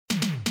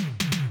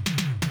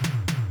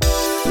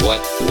It's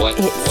about. What?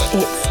 It's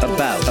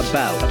About.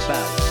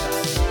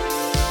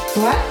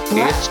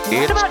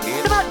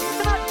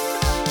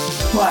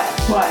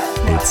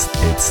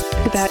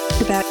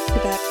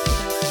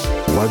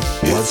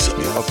 what's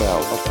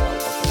about.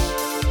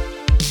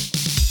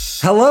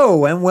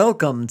 Hello and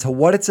welcome to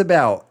What It's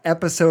About,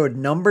 episode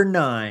number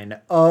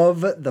 9 of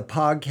the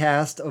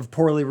podcast of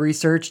poorly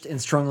researched and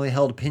strongly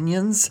held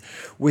opinions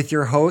with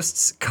your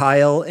hosts,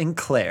 Kyle and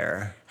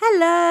Claire.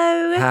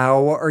 Hello.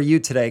 How are you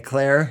today,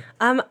 Claire?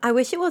 I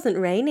wish it wasn't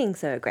raining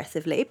so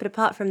aggressively, but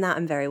apart from that,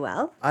 I'm very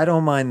well. I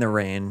don't mind the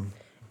rain.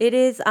 It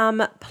is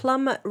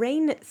plum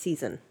rain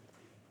season.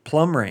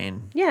 Plum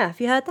rain. Yeah,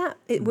 have you heard that?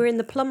 We're in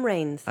the plum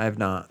rains. I have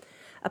not.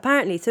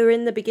 Apparently, so we're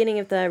in the beginning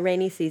of the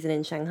rainy season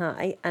in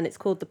Shanghai, and it's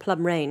called the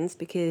plum rains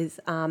because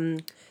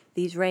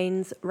these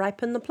rains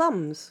ripen the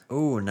plums.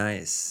 Oh,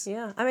 nice.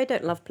 Yeah, I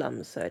don't love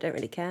plums, so I don't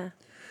really care.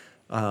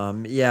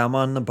 Yeah, I'm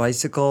on the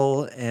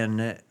bicycle,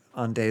 and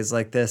on days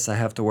like this, I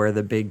have to wear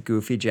the big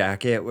goofy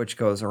jacket, which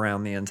goes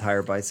around the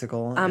entire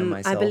bicycle and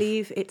myself. I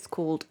believe it's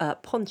called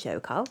poncho,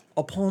 Carl.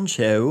 A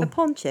poncho. A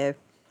poncho.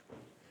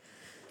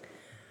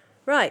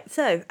 Right,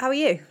 so how are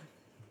you?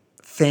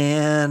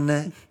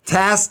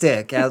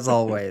 Fantastic, as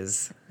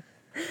always.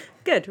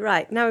 Good,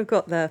 right. Now we've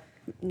got the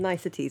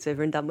niceties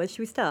over and done with. Should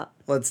we start?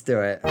 Let's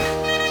do it. All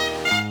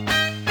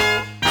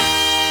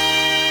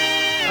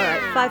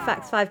right, 5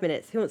 facts, 5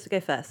 minutes. Who wants to go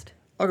first?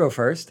 I'll go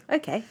first.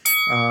 Okay.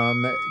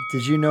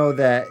 Did you know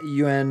that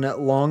Yuan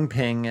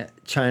Longping,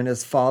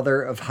 China's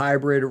father of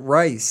hybrid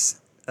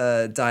rice,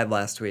 died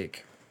last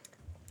week?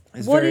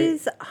 What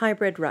is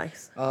hybrid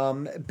rice?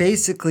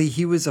 Basically,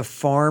 he was a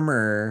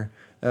farmer.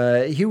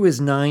 He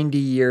was 90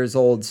 years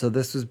old, so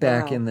this was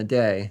back Wow. in the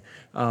day.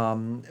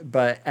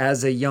 But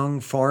as a young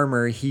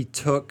farmer, he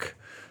took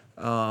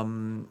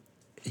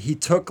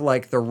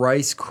like the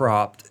rice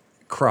crop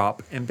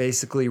and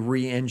basically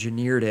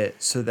re-engineered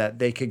it so that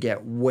they could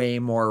get way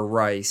more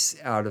rice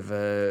out of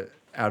a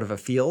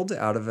field,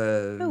 out of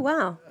Oh,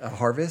 wow. a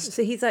harvest.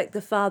 So he's like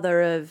the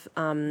father of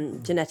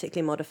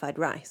genetically modified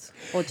rice,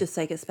 or just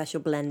like a special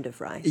blend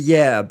of rice.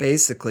 Yeah,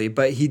 basically,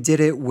 but he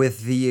did it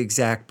with the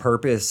exact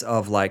purpose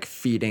of like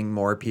feeding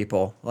more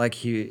people. Like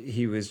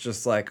he was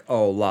just like,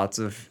 oh, lots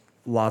of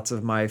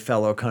my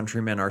fellow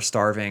countrymen are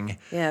starving.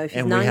 Yeah, if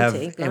he's and 90,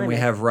 we blimey.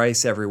 have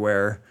rice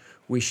everywhere.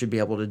 We should be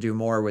able to do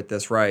more with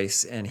this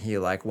rice. And he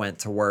like went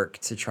to work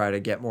to try to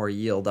get more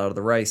yield out of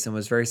the rice and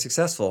was very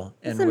successful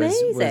and That's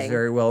was amazing.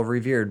 very well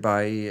revered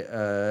by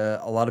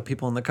a lot of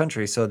people in the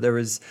country. So there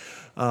was,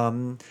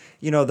 there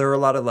were a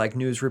lot of like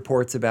news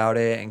reports about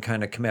it and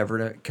kind of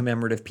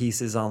commemorative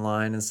pieces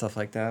online and stuff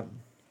like that.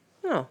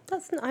 Oh,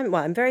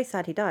 I'm very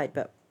sad he died,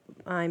 but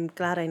I'm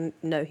glad I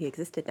know he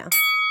existed now.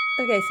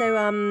 Okay,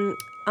 so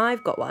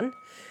I've got one.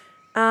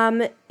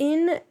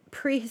 In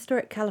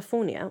prehistoric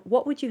California,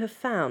 what would you have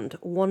found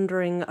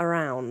wandering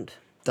around?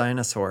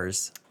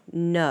 Dinosaurs.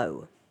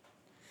 No.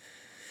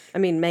 I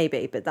mean,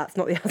 maybe, but that's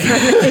not the answer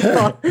I'm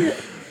looking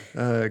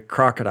for.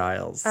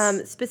 Crocodiles.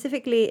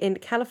 Specifically in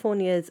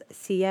California's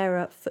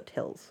Sierra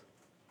foothills.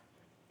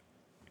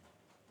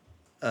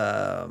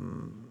 I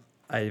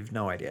have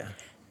no idea.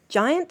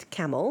 Giant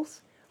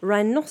camels,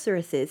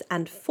 rhinoceroses,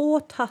 and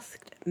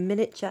 4-tusked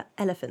miniature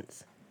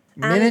elephants.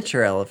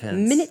 Miniature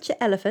elephants. Miniature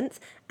elephants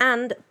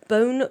and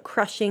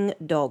bone-crushing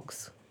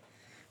dogs.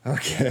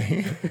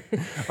 Okay.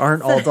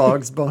 Aren't all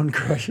dogs bone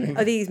crushing?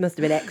 Oh, these must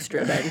have been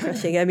extra bone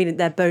crushing. I mean,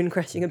 their bone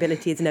crushing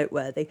ability is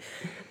noteworthy.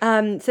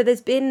 So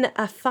there's been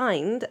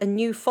a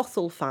new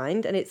fossil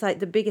find, and it's like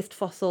the biggest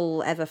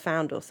fossil ever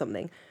found or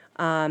something.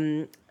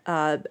 And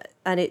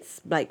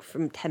it's like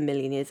from 10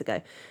 million years ago.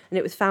 And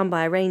it was found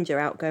by a ranger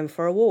out going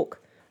for a walk.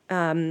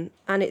 And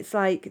it's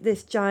like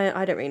this giant,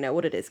 I don't really know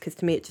what it is, because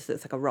to me it just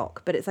looks like a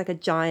rock, but it's like a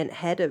giant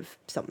head of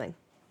something.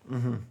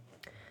 Mm-hmm.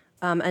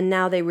 And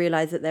now they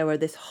realize that there were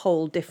this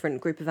whole different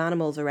group of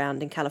animals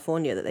around in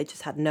California that they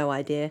just had no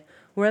idea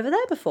were ever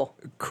there before.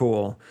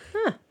 Cool.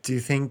 Huh. Do you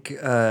think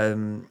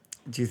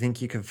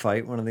you could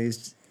fight one of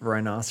these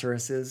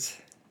rhinoceroses?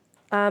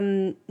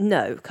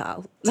 No,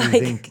 Carl. Do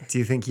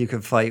you think you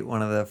could fight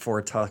one of the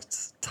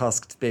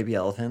 4-tusked baby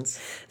elephants?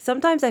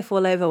 Sometimes I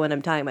fall over when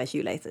I'm tying my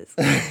shoelaces.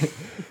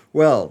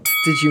 Well,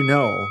 did you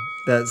know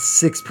that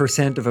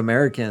 6% of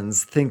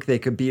Americans think they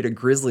could beat a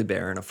grizzly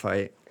bear in a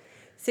fight?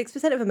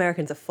 6% of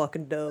Americans are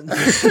fucking dumb.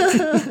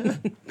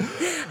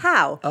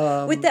 How?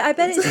 I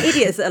bet it's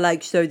idiots that are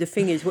like, so the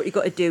thing is, what you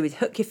got to do is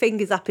hook your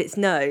fingers up its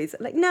nose.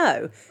 Like,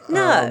 no.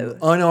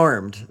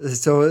 Unarmed.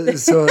 So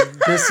this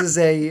was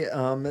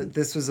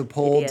a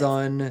poll Idiots.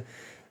 done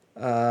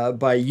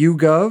by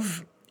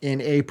YouGov in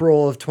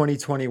April of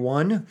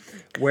 2021,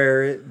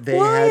 where they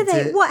had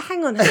to. What?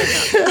 Hang on.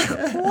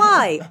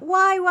 Why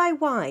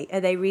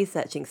are they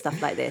researching stuff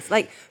like this?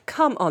 Like,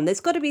 come on. There's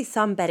got to be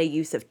some better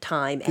use of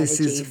time, This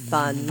energy, is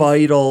funds.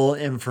 vital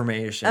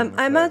information.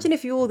 I imagine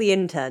if you're all the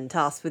intern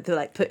tasked with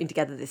like putting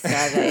together this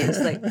survey, it's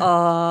like,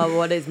 oh,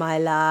 what is my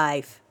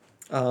life?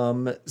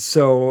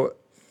 So,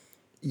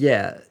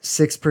 yeah,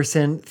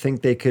 6%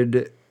 think they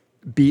could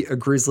beat a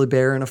grizzly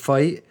bear in a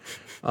fight.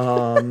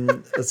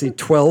 Let's see,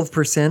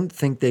 12%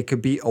 think they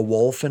could beat a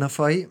wolf in a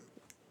fight.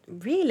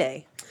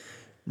 Really?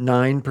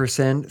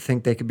 9%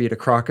 think they could beat a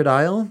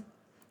crocodile.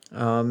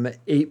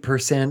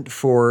 8%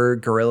 for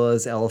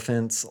gorillas,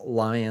 elephants,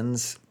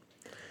 lions.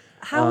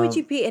 How would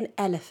you beat an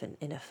elephant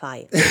in a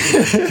fight?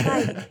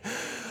 Like,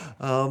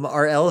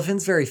 Are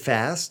elephants very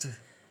fast?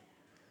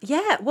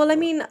 yeah, well, I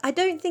mean, I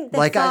don't think they're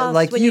Like fast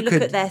like when you you look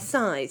could- at their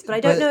size, but I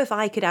don't but- know if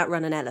I could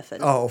outrun an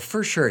elephant. Oh,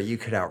 for sure, you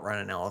could outrun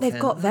an elephant.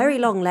 They've got very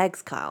long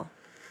legs, Kyle.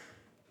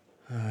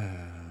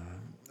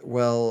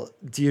 Well,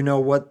 do you know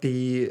what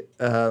the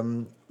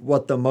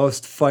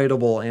most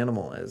fightable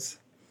animal is?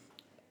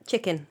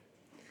 Chicken.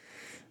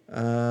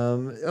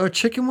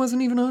 Chicken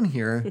wasn't even on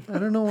here. I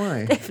don't know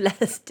why. They've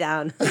let us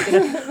down. I'm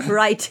going to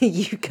write to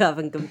UCov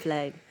and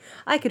complain.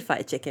 I could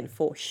fight a chicken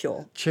for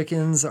sure.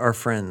 Chickens are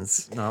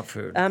friends, not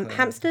food.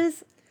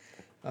 Hamsters?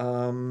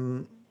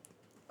 I'll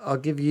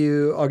give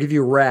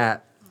you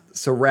rat.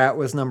 So rat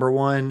was number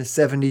 1.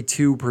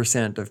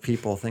 72% of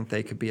people think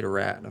they could beat a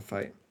rat in a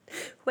fight.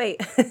 Wait,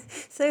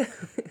 so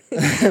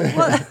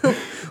what,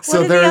 So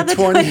what there are are the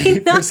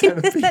 28% other of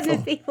 29%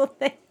 of people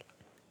think?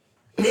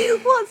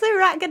 What's a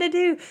rat going to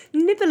do?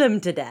 Nibble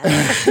them to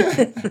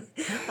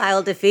death.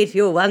 I'll defeat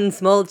you one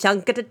small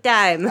chunk at a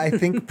time. I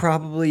think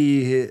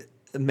probably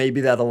maybe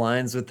that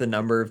aligns with the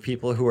number of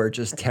people who are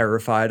just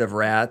terrified of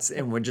rats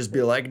and would just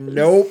be like,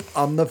 nope,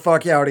 I'm the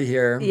fuck out of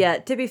here. Yeah,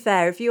 to be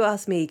fair, if you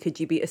asked me, could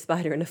you beat a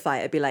spider in a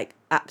fight? I'd be like,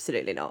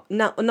 absolutely not.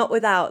 Not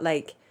without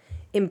like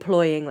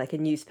employing like a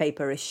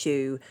newspaper, a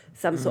shoe,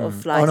 some sort of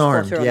fly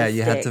Unarmed. spotter on Yeah, a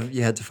you stick.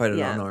 had to fight it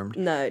Yeah. unarmed.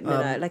 No.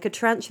 Like a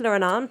tarantula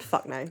unarmed?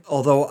 Fuck no.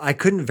 Although I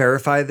couldn't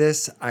verify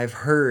this, I've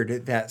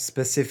heard that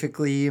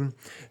specifically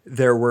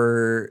there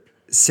were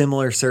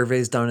similar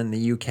surveys done in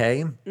the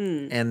UK,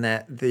 and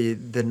that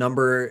the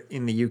number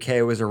in the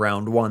UK was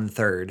around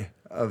 1/3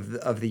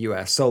 of the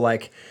US. So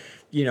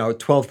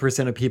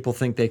 12% of people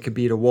think they could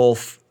beat a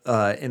wolf.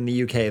 In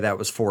the UK, that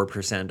was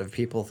 4% of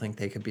people think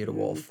they could beat a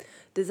wolf.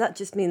 Does that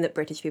just mean that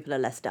British people are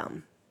less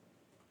dumb?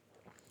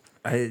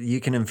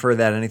 You can infer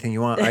that anything you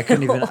want. I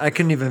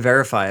couldn't even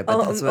verify it,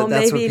 but that's what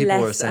people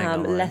were saying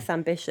online. less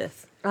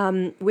ambitious.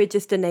 We're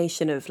just a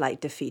nation of like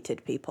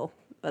defeated people.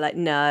 We're like,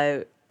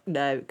 no.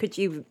 Could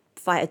you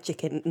fight a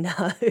chicken?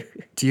 No.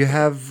 Do you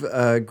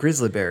have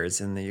grizzly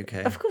bears in the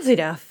UK? Of course we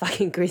don't have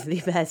fucking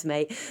grizzly bears,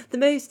 mate. The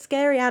most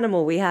scary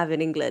animal we have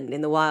in England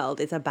in the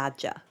wild is a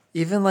badger.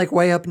 Even like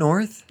way up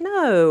north?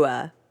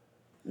 No.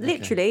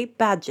 Literally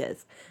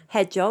badgers,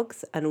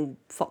 hedgehogs, and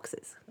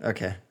foxes.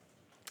 Okay.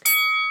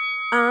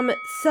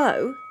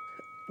 So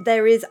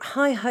there is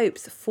high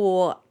hopes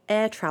for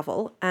air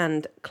travel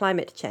and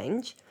climate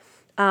change.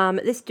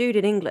 This dude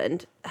in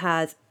England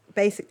has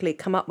basically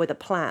come up with a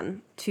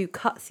plan to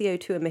cut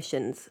CO2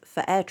 emissions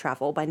for air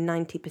travel by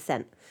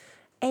 90%.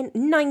 And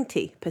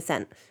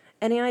 90%.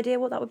 Any idea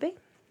what that would be?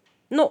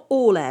 Not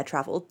all air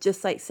travel,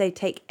 just like say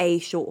take a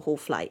short haul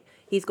flight.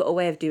 He's got a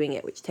way of doing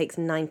it which takes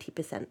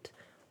 90%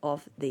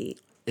 of the...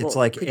 It's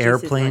well, like produces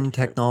airplane 90%.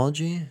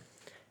 technology?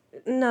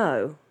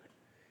 No.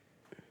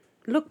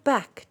 Look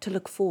back to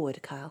look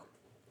forward, Kyle.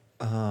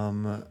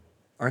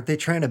 Aren't they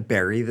trying to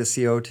bury the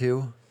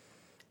CO2?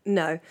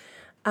 No.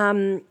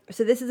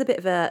 So this is a bit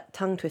of a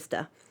tongue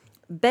twister.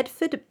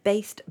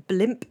 Bedford-based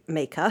blimp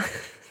maker...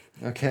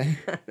 Okay.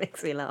 That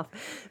makes me laugh.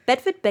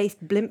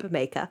 Bedford-based blimp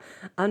maker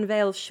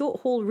unveils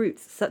short-haul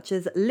routes such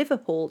as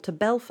Liverpool to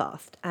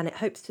Belfast, and it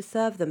hopes to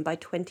serve them by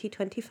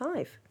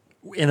 2025.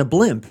 In a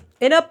blimp?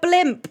 In a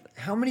blimp!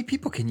 How many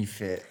people can you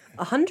fit?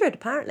 100,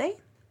 apparently.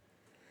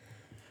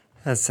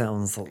 That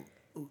sounds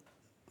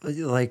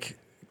like,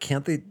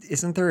 can't they,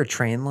 isn't there a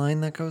train line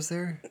that goes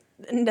there?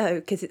 No,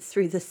 because it's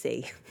through the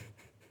sea.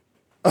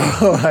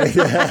 Oh,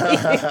 You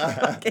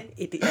fucking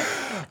idiot.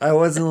 I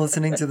wasn't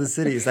listening to the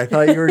cities. I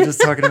thought you were just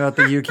talking about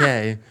the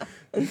UK.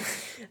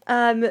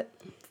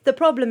 The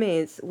problem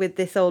is with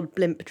this old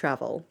blimp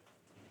travel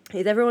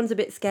is everyone's a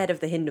bit scared of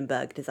the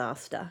Hindenburg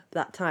disaster,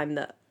 that time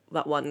that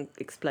one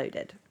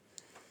exploded.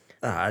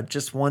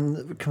 Just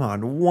one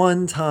time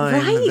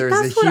Right, there's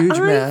that's a what huge I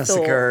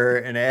massacre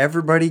and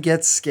everybody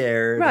gets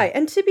scared. Right,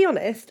 and to be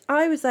honest,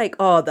 I was like,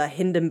 oh, the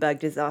Hindenburg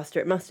disaster,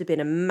 it must have been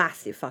a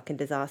massive fucking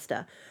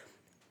disaster.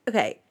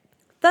 Okay,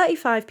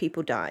 35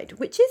 people died,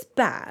 which is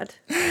bad,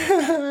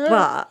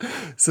 but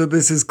So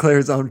this is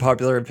Claire's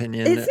unpopular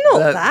opinion. it's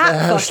not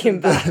that fucking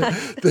bad.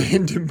 The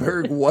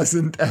Hindenburg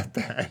wasn't that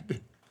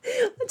bad.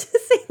 I just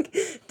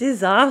think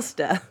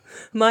disaster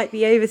might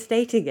be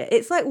overstating it.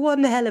 It's like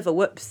one hell of a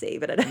whoopsie,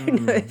 but I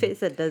don't know if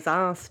it's a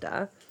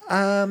disaster.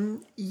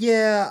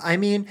 Yeah, I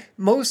mean,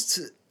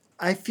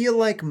 I feel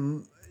like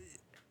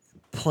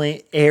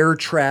air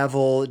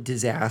travel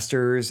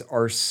disasters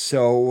are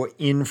so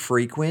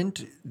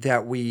infrequent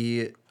that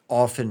we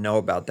often know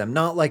about them.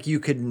 Not like you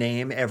could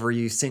name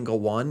every single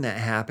one that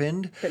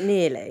happened. But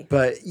nearly.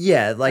 But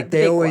yeah, like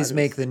they big always ones.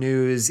 make the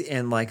news,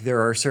 and like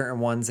there are certain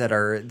ones that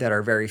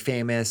are very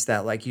famous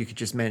that like you could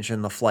just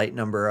mention the flight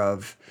number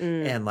of,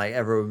 and like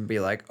everyone would be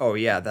like, oh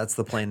yeah, that's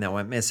the plane that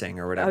went missing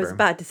or whatever. I was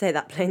about to say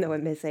that plane that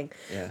went missing.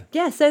 Yeah.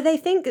 Yeah, so they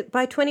think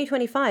by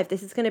 2025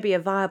 this is going to be a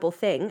viable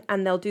thing,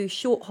 and they'll do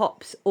short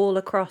hops all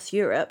across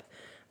Europe.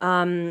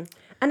 And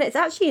it's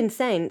actually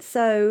insane.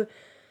 So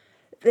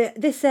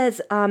this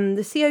says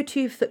the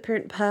CO2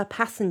 footprint per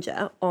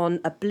passenger on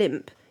a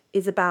blimp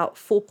is about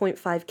 4.5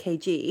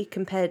 kg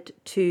compared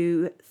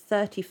to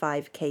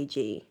 35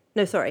 kg.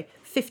 No, sorry,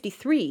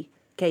 53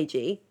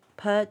 kg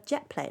per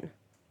jet plane.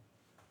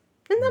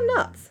 Isn't that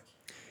nuts?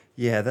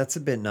 Yeah, that's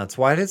a bit nuts.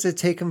 Why does it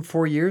take them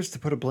 4 years to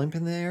put a blimp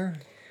in the air?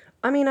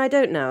 I mean, I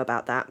don't know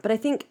about that, but I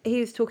think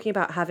he was talking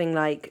about having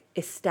like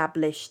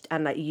established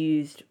and like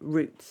used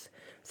routes.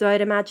 So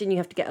I'd imagine you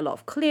have to get a lot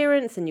of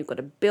clearance, and you've got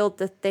to build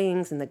the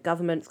things, and the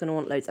government's going to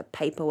want loads of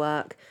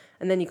paperwork,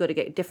 and then you've got to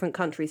get different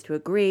countries to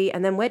agree,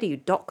 and then where do you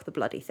dock the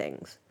bloody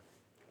things?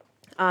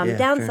 Yeah, fair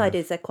Downside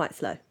enough. is they're quite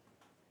slow.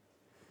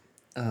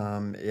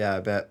 Yeah, I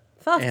bet.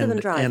 Faster than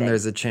driving. And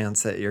there's a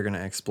chance that you're going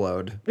to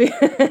explode.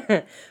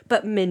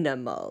 But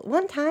minimal.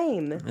 One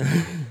time.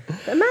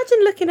 But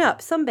imagine looking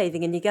up,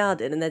 sunbathing in your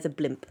garden, and there's a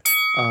blimp.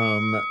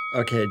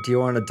 Okay, do you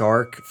want a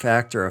dark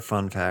fact or a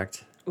fun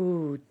fact?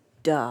 Ooh,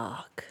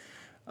 dark.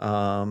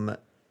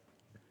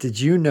 Did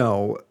you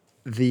know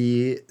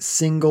the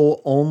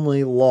single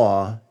only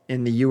law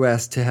in the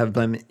U.S. to have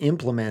been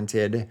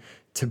implemented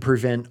to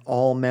prevent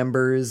all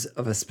members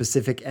of a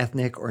specific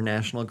ethnic or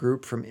national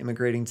group from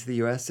immigrating to the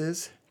U.S.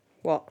 is?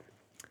 What?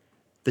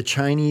 The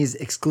Chinese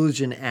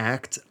Exclusion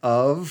Act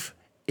of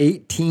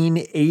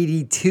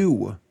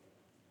 1882.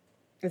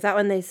 Is that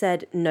when they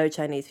said no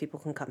Chinese people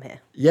can come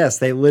here? Yes,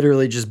 they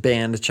literally just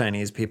banned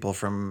Chinese people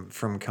from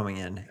coming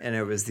in, and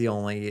it was the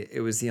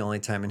only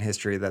time in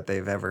history that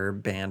they've ever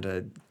banned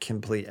a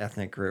complete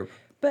ethnic group.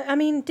 But, I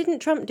mean, didn't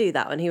Trump do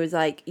that when he was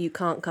like, you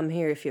can't come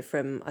here if you're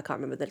from, I can't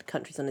remember the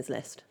countries on his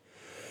list.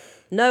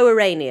 No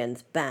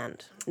Iranians,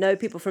 banned. No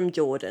people from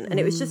Jordan.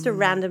 And it was just a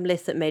random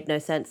list that made no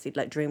sense. He'd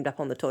like dreamed up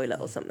on the toilet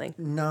or something.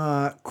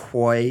 Not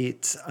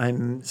quite.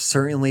 I'm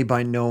certainly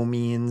by no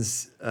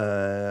means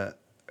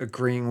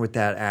agreeing with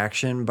that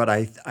action, but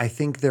I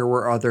think there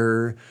were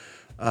other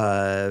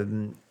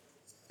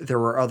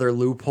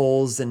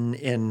loopholes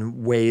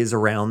and ways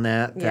around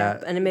that. Yeah,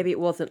 That and maybe it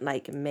wasn't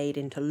like made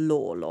into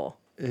law.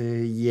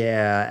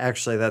 yeah,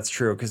 actually that's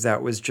true, because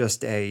that was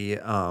just a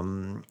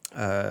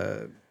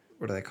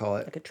what do they call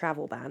it? Like a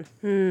travel ban.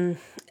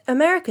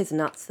 America's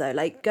nuts though.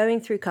 Like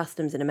going through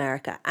customs in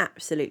America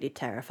absolutely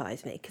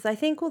terrifies me, because I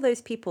think all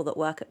those people that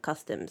work at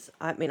customs,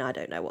 I mean, I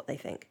don't know what they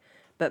think,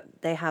 but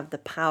they have the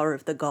power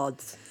of the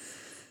gods.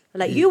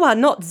 Like, you are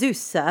not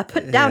Zeus, sir.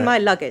 Put down my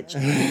luggage.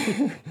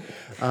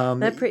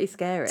 They're pretty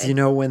scary. Do you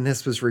know when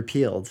this was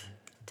repealed?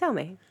 Tell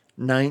me.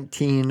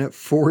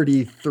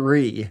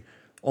 1943.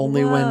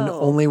 Whoa.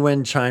 Only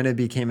when China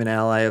became an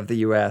ally of the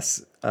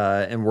U.S.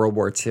 In World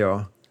War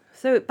II.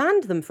 So it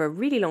banned them for a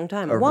really long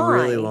time. A Why?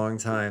 really long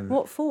time.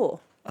 What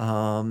for?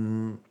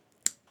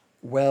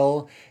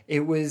 Well,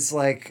 it was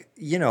like,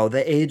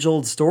 the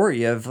age-old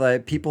story of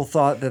like people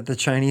thought that the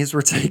Chinese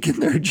were taking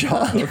their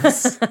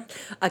jobs.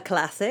 A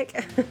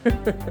classic.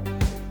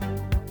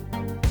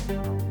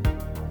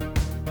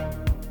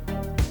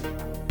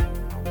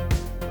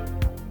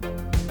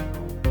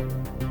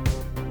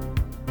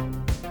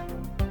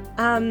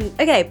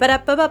 Okay,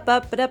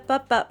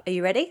 are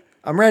you ready?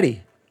 I'm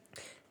ready.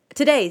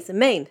 Today's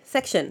main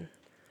section.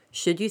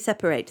 Should you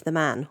separate the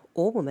man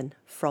or woman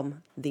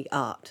from the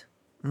art?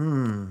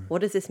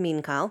 What does this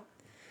mean, Kyle?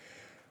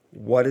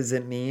 What does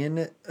it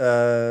mean?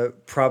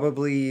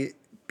 Probably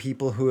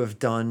people who have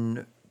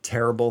done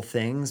terrible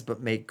things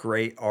but make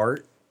great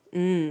art.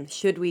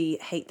 Should we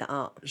hate the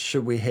art?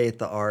 Should we hate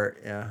the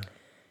art? Yeah.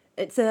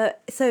 So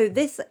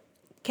this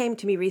came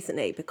to me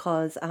recently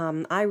because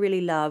I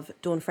really love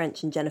Dawn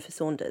French and Jennifer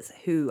Saunders,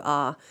 who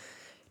are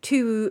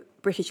two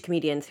British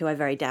comedians who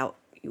I doubt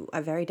you will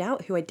have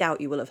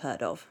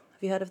heard of.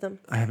 Have you heard of them?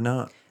 I have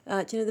not.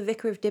 Do you know The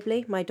Vicar of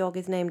Dibley? My dog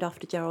is named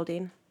after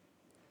Geraldine.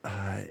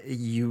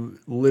 You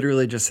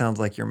literally just sounds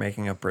like you're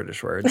making up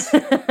British words.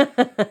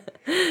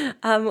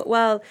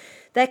 Well,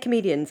 they're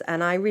comedians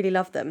and I really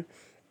love them.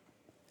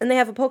 And they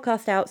have a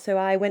podcast out, so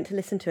I went to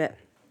listen to it.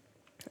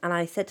 And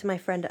I said to my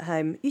friend at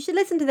home, you should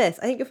listen to this.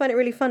 I think you'll find it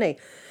really funny.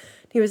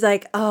 He was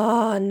like,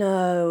 oh,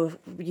 no,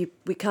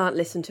 we can't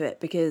listen to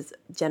it because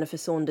Jennifer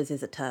Saunders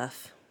is a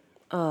TERF.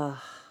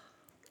 Oh.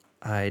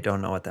 I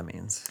don't know what that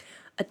means.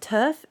 A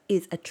TERF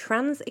is a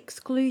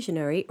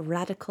trans-exclusionary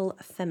radical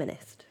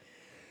feminist.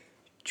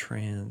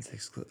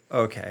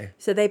 Okay.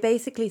 So they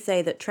basically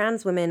say that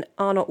trans women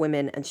are not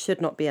women and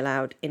should not be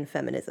allowed in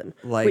feminism,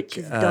 which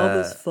is dumb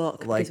as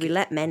fuck because we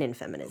let men in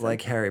feminism.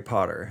 Like Harry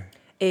Potter.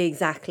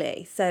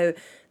 Exactly. So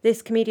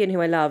this comedian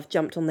who I love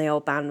jumped on the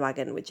old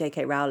bandwagon with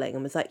J.K. Rowling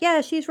and was like, yeah,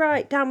 she's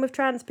right, down with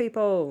trans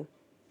people,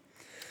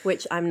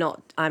 which I'm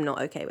not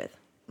okay with.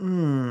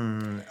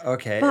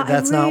 Okay, But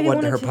that's I not really what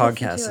wanted her to listen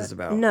podcast to is it.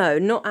 about. No,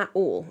 not at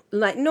all.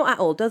 Like, not at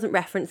all. Doesn't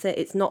reference it.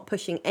 It's not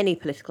pushing any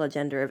political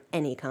agenda of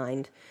any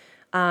kind.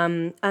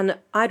 And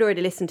I'd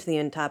already listened to the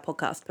entire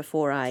podcast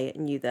before I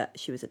knew that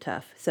she was a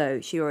TERF. So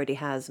she already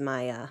has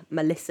my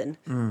listen,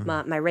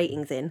 my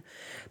ratings in.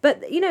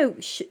 But,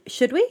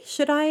 should we?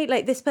 Should I?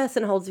 Like, this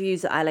person holds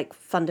views that I, like,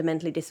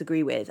 fundamentally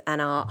disagree with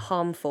and are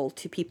harmful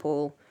to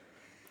people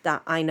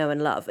that I know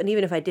and love. And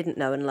even if I didn't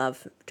know and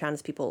love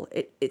trans people,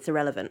 it's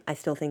irrelevant. I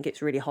still think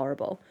it's really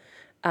horrible.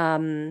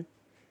 Should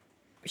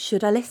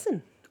I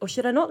listen or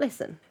should I not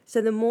listen?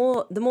 So the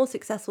more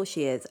successful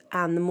she is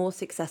and the more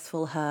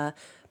successful her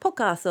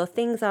podcasts or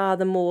things are,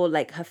 the more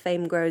like her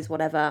fame grows,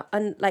 whatever,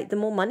 and like the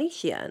more money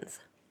she earns.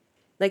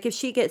 Like if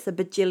she gets a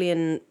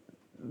bajillion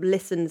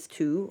listens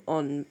to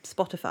on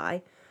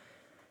Spotify,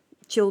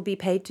 she'll be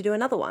paid to do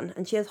another one,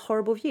 and she has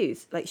horrible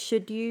views. Like,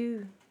 should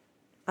you?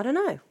 I don't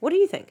know. What do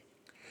you think?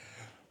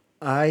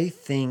 I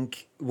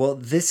think, well,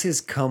 this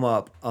has come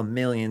up a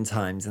million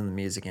times in the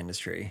music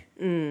industry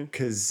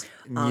because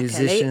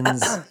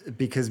musicians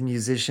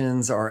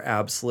are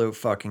absolute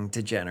fucking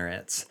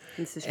degenerates.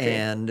 This is true.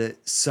 And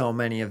so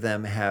many of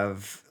them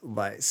have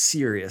like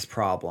serious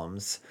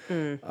problems.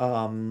 There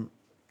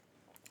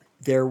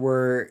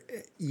were,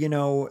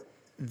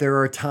 there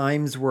are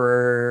times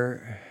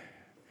where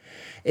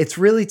it's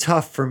really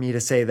tough for me to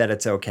say that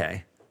it's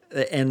okay.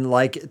 And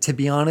like, to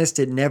be honest,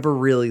 it never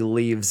really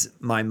leaves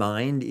my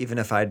mind, even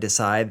if I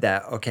decide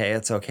that, okay,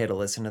 it's okay to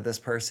listen to this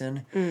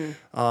person.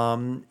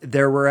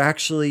 There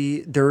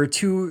were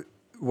two,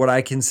 what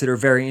I consider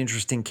very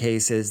interesting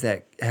cases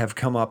that have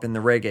come up in the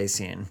reggae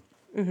scene.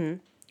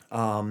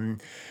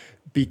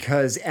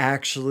 Because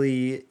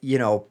actually,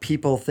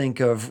 people think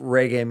of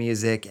reggae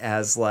music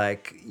as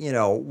like,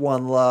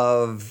 one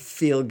love,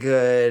 feel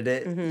good,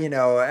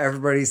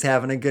 everybody's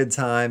having a good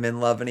time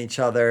and loving each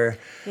other.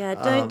 Yeah,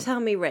 don't tell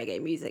me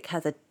reggae music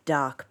has a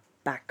dark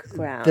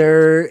background.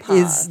 There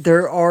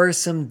are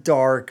some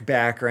dark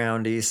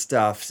backgroundy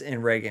stuff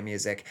in reggae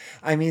music.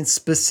 I mean,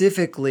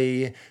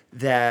 specifically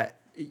that,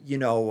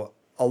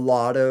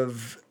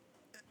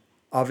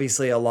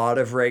 obviously a lot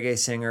of reggae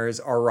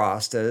singers are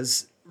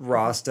Rastas.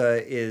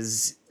 Rasta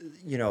is,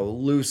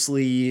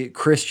 loosely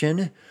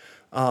Christian.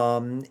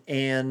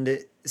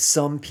 And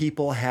some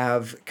people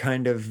have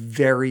kind of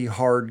very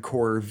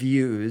hardcore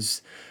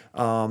views,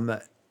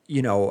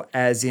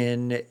 as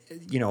in,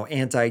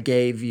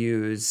 anti-gay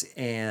views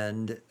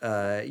and,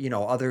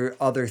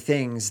 other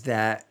things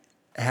that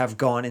have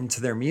gone into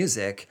their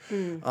music.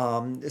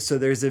 So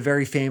there's a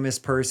very famous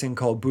person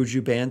called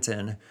Buju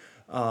Banton,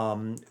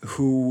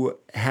 who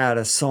had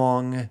a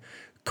song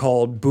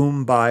called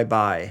Boom Bye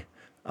Bye,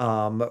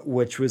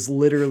 which was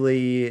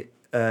literally,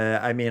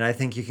 I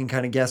think you can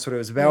kind of guess what it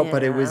was about,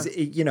 but it was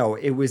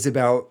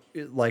about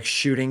like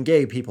shooting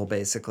gay people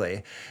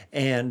basically.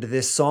 And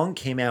this song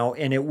came out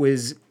and it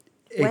was...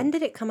 When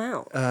did it come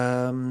out?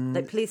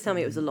 Like, please tell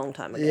me it was a long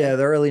time ago. Yeah,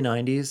 the early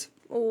 90s.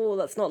 Oh,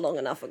 that's not long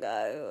enough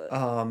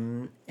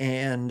ago.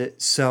 And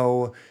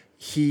so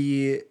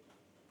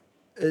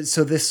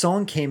so this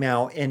song came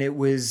out and it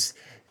was,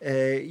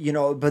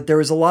 but there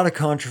was a lot of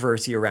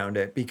controversy around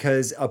it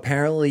because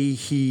apparently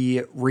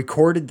he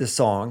recorded the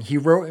song, he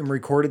wrote and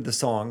recorded the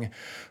song,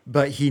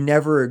 but he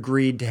never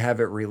agreed to have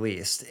it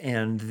released.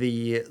 And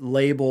the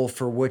label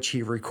for which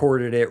he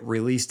recorded it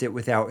released it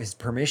without his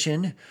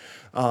permission.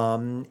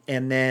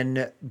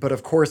 But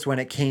of course, when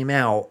it came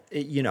out,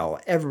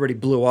 everybody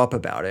blew up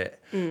about it.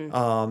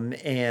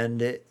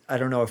 And I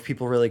don't know if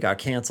people really got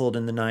canceled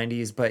in the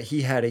 90s, but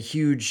he had a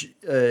huge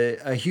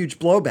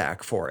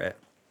blowback for it.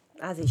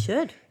 As he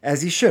should.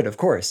 As he should, of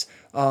course.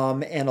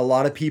 And a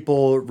lot of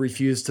people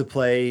refused to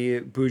play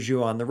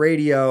Buju on the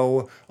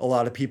radio. A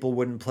lot of people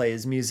wouldn't play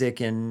his music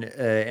in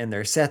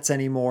their sets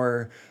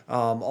anymore.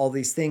 All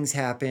these things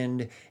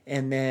happened.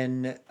 And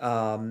then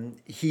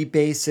he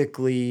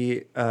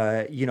basically,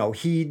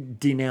 he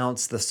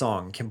denounced the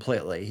song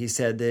completely. He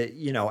said that,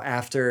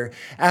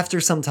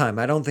 after some time,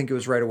 I don't think it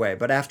was right away,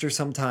 but after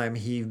some time,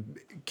 he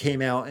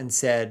came out and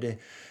said...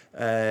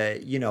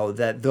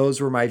 that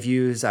those were my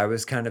views. I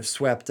was kind of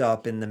swept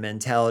up in the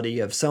mentality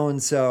of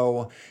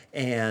so-and-so,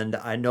 and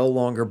I no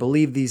longer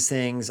believe these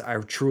things. I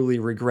truly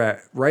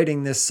regret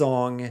writing this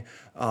song.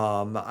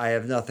 I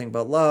have nothing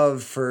but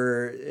love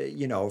for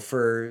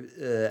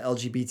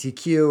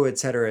LGBTQ, et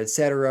cetera, et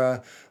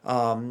cetera.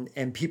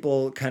 And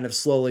people kind of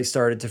slowly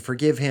started to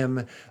forgive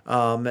him.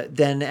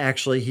 Then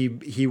actually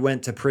he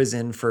went to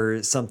prison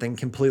for something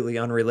completely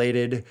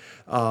unrelated.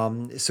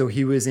 So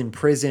he was in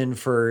prison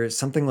for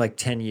something like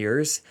 10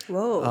 years.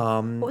 Whoa.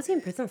 What was he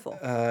in prison for?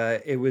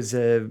 It was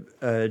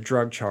a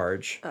drug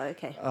charge. Oh,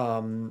 okay.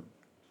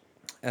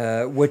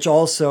 Which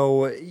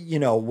also,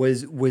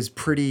 was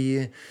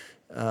pretty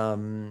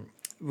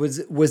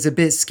was a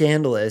bit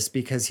scandalous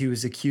because he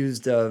was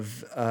accused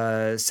of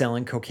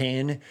selling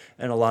cocaine,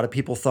 and a lot of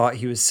people thought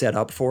he was set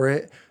up for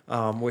it,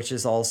 which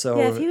is also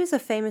Yeah, if he was a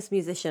famous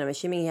musician, I'm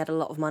assuming he had a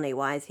lot of money.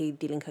 Why is he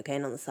dealing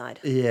cocaine on the side?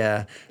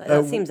 yeah. Like,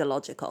 that seems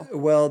illogical.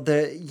 Well,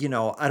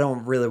 I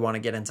don't really want to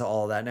get into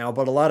all of that now,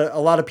 but a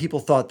lot of people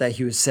thought that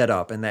he was set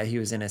up and that he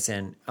was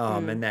innocent,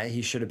 and that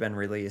he should have been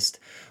released.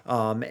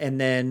 And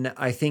then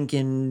I think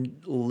in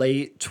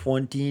late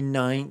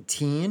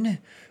 2019,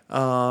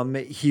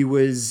 he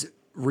was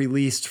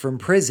released from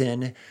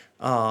prison.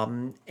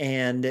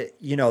 And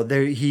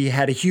he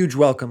had a huge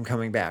welcome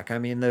coming back. I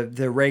mean, the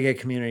reggae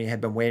community had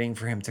been waiting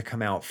for him to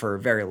come out for a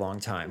very long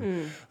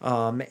time.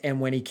 And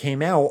when he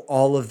came out,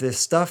 all of this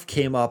stuff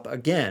came up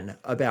again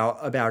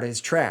about his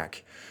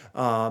track.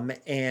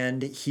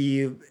 And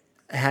he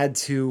had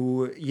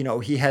to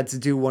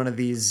do one of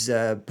these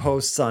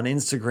posts on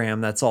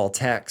Instagram that's all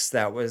text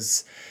that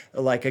was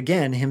like,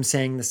 again, him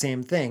saying the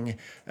same thing.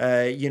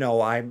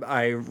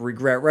 I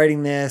regret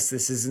writing this.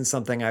 This isn't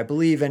something I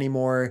believe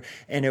anymore.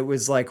 And it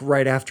was like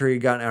right after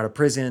he'd gotten out of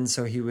prison.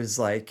 So he was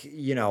like,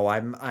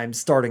 I'm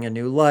starting a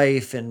new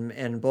life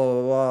and blah,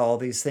 blah, blah, all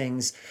these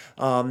things.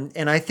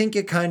 And I think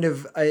it kind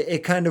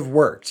of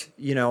worked.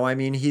 I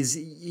mean,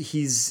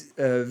 he's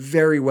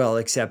very well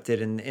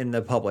accepted in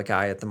the public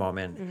eye at the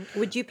moment.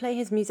 Would you play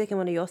his music in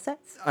one of your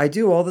sets? I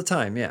do all the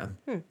time. Yeah.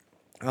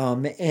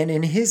 And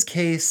in his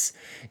case,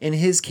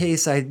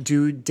 I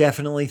do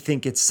definitely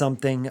think it's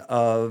something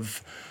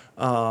of,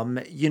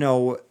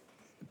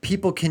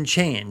 people can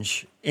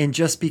change, and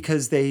just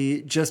because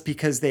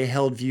they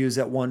held views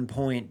at one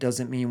point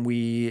doesn't mean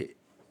we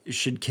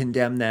should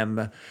condemn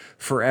them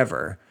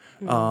forever.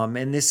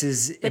 And this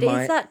is, But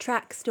is that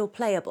track still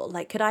playable?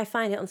 Like, could I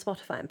find it on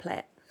Spotify and play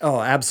it? Oh,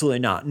 absolutely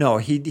not. No,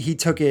 he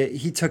took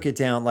it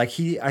down. Like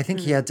I think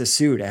he had to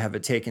sue to have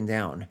it taken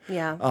down.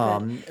 Yeah.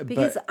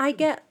 Because I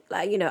get,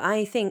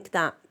 I think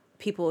that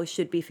people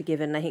should be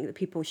forgiven. I think that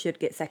people should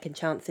get second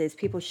chances.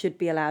 People should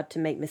be allowed to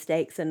make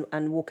mistakes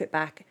and walk it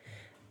back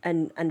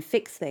and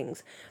fix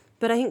things.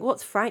 But I think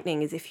what's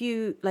frightening is if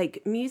you,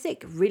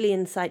 music really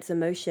incites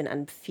emotion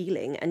and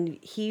feeling, and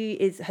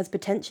has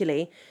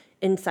potentially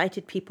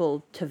incited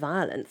people to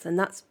violence, and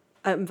that's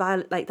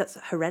that's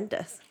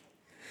horrendous.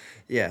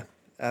 Yeah.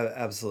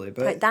 Absolutely.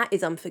 But that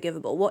is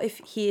unforgivable. What if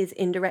he is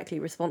indirectly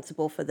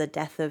responsible for the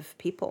death of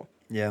people?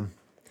 Yeah.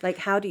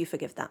 How do you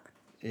forgive that?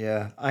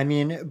 Yeah. I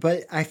mean,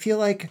 but I feel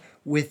like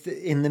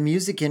in the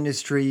music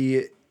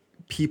industry,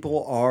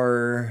 people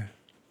are,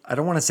 I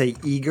don't want to say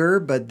eager,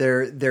 but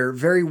they're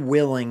very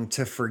willing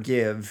to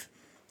forgive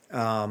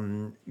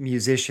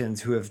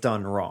musicians who have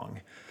done wrong.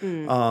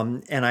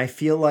 And I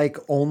feel like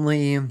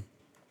only in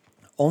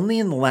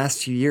the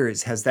last few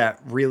years has that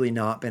really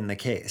not been the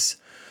case.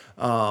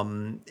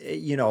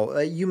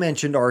 You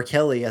mentioned R.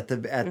 Kelly at the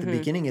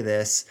beginning of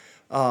this.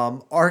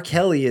 R.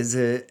 Kelly is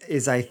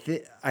I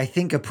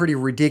think a pretty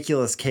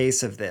ridiculous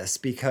case of this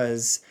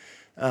because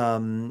I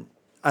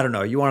don't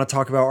know. You want to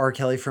talk about R.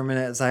 Kelly for a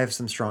minute, as I have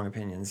some strong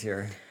opinions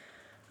here.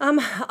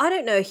 I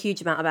don't know a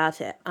huge amount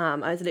about it. I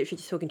was literally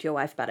just talking to your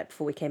wife about it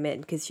before we came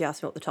in because she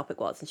asked me what the topic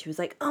was, and she was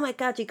like, "Oh my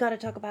God, you got to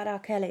talk about R.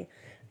 Kelly."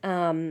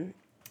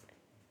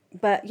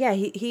 But yeah,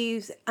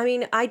 he's, I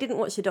mean, I didn't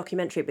watch the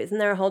documentary, but isn't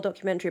there a whole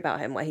documentary about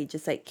him where he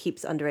just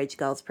keeps underage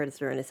girls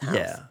prisoner in his house?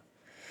 Yeah.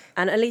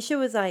 And Alicia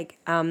was like,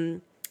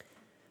 and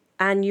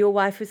your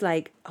wife was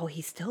like, "Oh,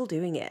 he's still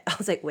doing it." I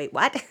was like, "Wait,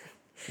 what?"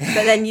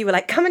 But then you were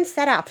like, "Come and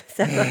set up."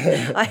 So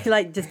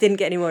I just didn't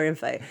get any more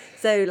info.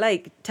 So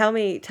tell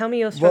me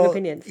your strong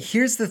opinions.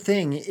 Here's the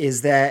thing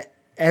is that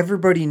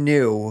everybody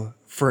knew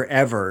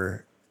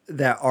forever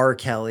that R.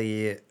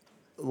 Kelly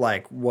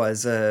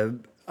was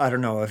I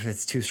don't know if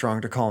it's too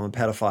strong to call him a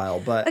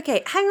pedophile, but...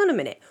 Okay, hang on a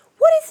minute.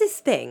 What is this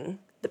thing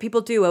that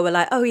people do where we're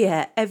like, "Oh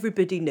yeah,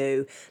 everybody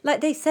knew"?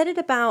 They said it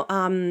about,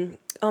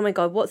 oh my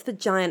God, what's the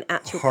giant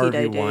actual pedo dude?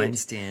 Harvey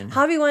Weinstein.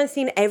 Harvey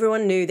Weinstein,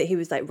 everyone knew that he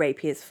was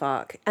rapey as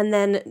fuck. And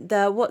then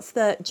what's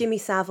the Jimmy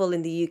Savile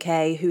in the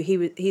UK, who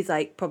he's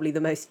probably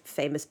the most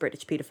famous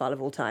British paedophile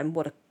of all time.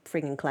 What a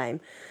frigging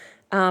claim.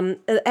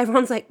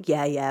 Everyone's like,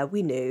 yeah,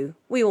 we knew.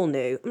 We all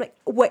knew. I'm like,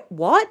 wait,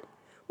 what?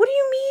 What do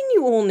you mean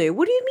you all knew?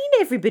 What do you mean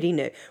everybody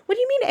knew? What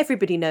do you mean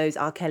everybody knows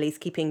R. Kelly's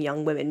keeping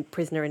young women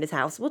prisoner in his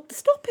house? Well,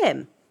 stop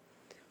him.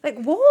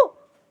 What?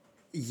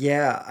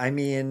 Yeah, I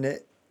mean...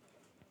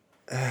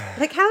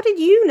 how did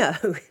you know?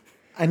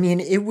 I mean,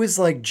 it was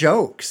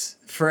jokes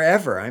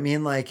forever. I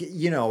mean,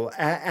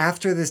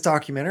 after this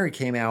documentary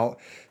came out,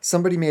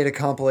 somebody made a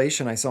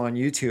compilation I saw on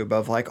YouTube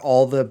of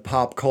all the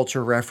pop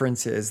culture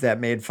references that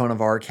made fun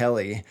of R.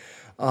 Kelly.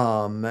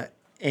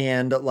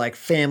 And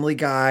Family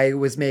Guy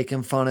was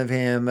making fun of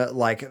him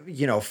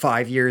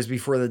 5 years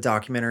before the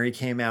documentary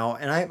came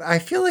out. And I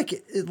feel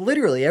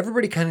literally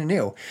everybody kind of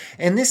knew.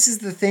 And this is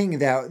the thing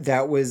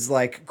that was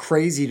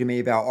crazy to me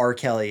about R.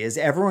 Kelly is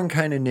everyone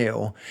kind of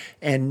knew,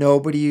 and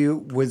nobody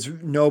was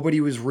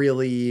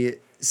really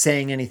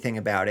saying anything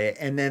about it.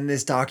 And then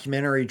this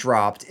documentary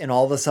dropped, and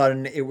all of a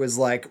sudden it was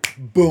like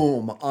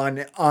boom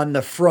on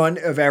the front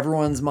of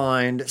everyone's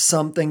mind.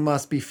 Something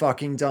must be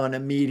fucking done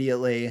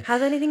immediately.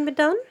 Has anything been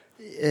done?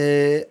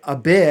 A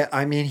bit.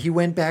 I mean, he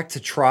went back to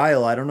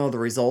trial. I don't know the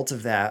results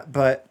of that,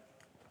 but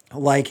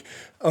like,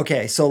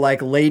 okay, so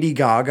like Lady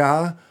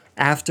Gaga,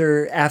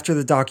 after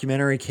the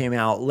documentary came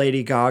out,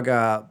 Lady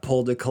Gaga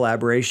pulled a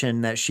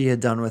collaboration that she had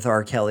done with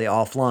R. Kelly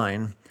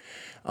offline,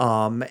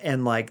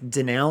 and like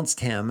denounced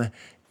him.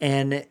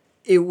 And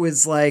it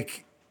was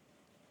like,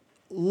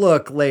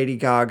 look, Lady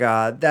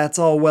Gaga, that's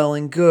all well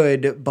and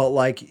good, but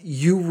like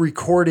you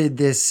recorded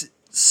this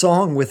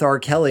song with R.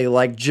 Kelly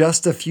like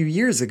just a few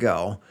years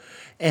ago.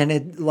 And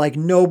it like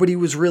nobody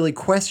was really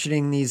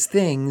questioning these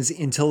things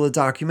until the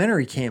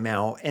documentary came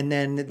out. And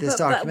then this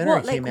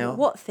documentary came out.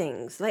 What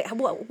things? Like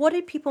what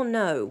did people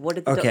know? What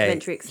did the Okay,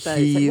 documentary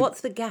expose? Like,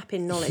 what's the gap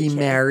in knowledge He here?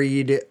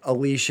 married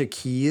Alicia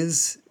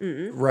Keys,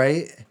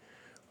 right?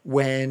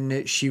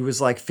 When she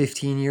was like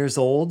 15 years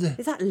old.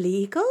 Is that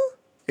legal?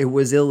 It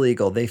was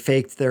illegal. They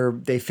faked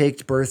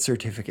birth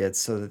certificates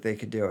so that they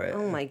could do it.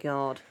 Oh my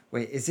God.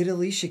 Wait, is it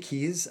Alicia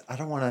Keys? I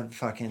don't want to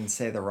fucking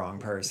say the wrong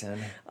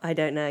person. I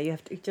don't know. You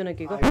have to. Do you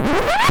want to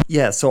Google?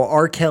 Yeah, so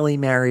R. Kelly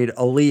married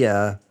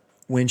Aaliyah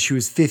when she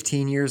was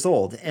 15 years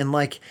old. And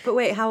like, But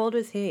wait, how old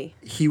was he?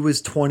 he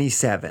was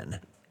 27.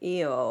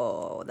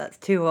 Ew, that's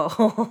too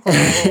old.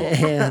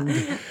 and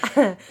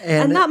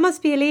And that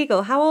must be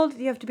illegal. How old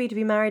do you have to be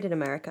married in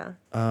America?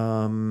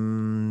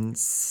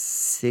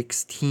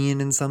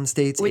 16 in some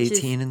states, Which is-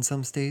 18 in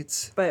some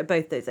states. But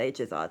both those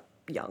ages are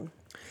young.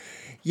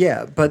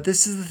 Yeah, but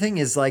this is the thing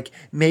is like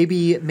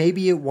maybe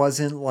it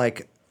wasn't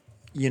like,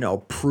 you know,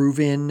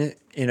 proven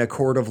in a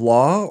court of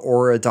law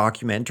or a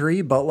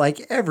documentary, but like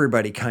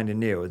everybody kind of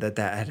knew that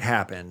had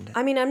happened.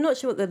 I mean, I'm not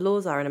sure what the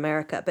laws are in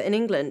America, but in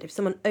England, if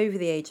someone over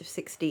the age of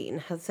 16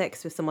 has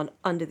sex with someone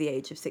under the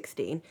age of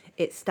 16,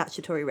 it's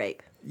statutory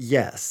rape.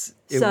 Yes,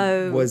 it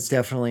So- was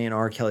definitely in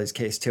R. Kelly's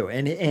case too.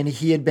 And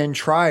he had been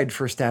tried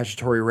for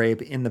statutory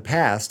rape in the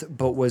past,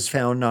 but was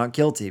found not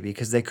guilty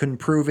because they couldn't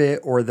prove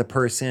it or the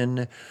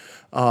person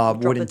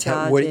wouldn't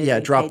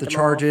drop the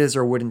charges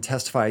or wouldn't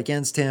testify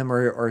against him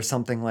or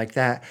something like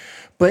that.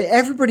 But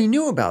everybody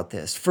knew about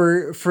this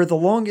for the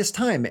longest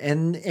time.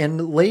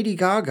 And Lady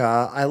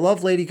Gaga, I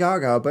love Lady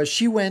Gaga, but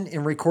she went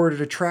and recorded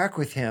a track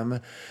with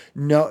him.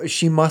 No,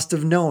 she must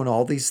have known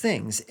all these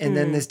things. And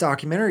then this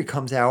documentary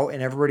comes out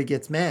and everybody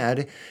gets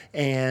mad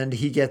and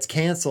he gets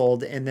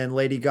canceled. And then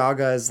Lady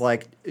Gaga is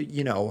like,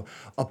 you know,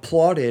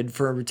 applauded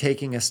for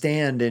taking a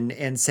stand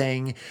and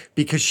saying,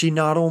 because she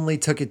not only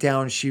took it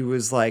down, she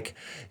was like,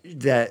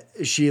 that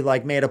she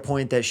like made a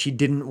point that she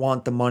didn't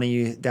want the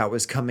money that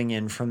was coming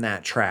in from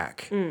that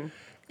track.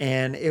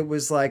 And it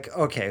was like,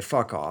 okay,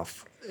 fuck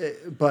off.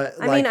 But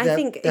I like mean, I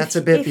think that's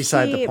if- a bit if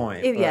beside she- the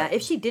point.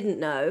 If she didn't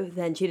know,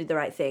 then she did the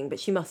right thing, but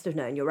she must have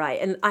known, you're right.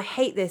 And I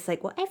hate this,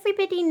 like, well,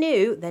 everybody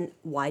knew, then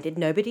why did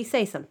nobody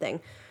say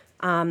something?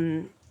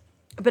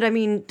 But I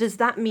mean, does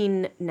that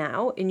mean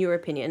now, in your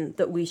opinion,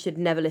 that we should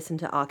never listen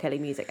to R. Kelly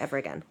music ever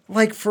again?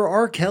 Like for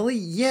R. Kelly,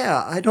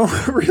 yeah, I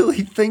don't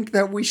really think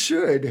that we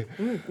should.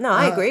 No,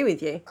 I agree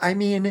with you. I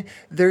mean,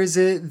 there's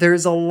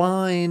a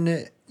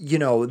line, you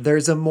know,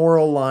 there's a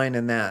moral line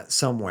in that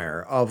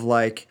somewhere of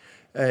like,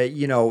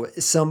 you know,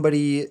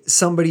 somebody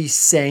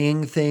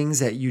saying things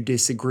that you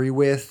disagree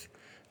with,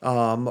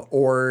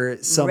 or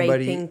somebody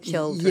Raping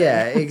children.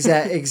 Yeah,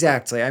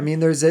 exactly. I mean,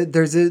 there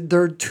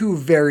are two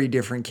very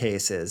different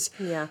cases.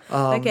 Yeah.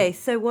 Okay,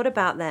 so what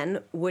about then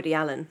Woody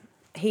Allen?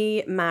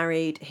 He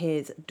married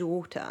his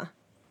daughter.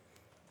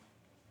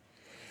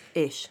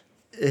 Ish.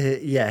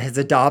 Yeah, his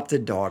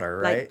adopted daughter,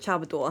 right? Like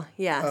Chabador.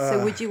 Yeah.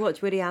 So would you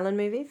watch Woody Allen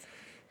movies?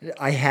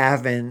 I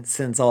haven't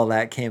since all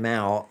that came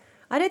out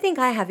I don't think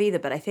I have either,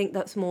 but I think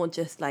that's more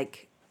just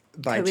like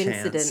by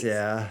coincidence. chance.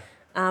 Yeah.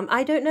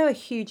 I don't know a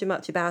huge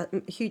amount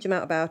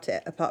about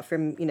it, apart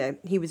from, you know,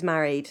 he was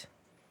married,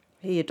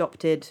 he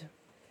adopted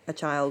a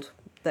child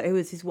that it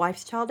was his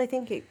wife's child, I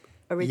think,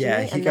 originally.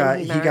 Yeah, and then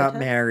he got her.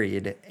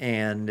 married,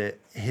 and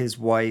his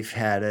wife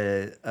had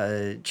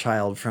a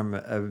child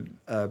from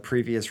a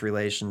previous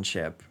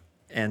relationship,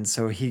 and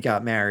so he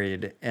got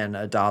married and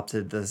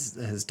adopted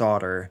his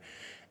daughter,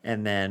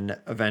 and then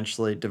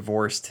eventually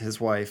divorced his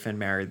wife and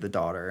married the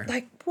daughter.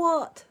 Like,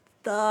 what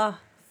the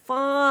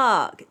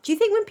fuck? Do you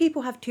think when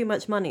people have too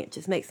much money, it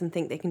just makes them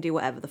think they can do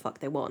whatever the fuck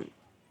they want?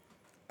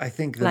 I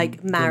think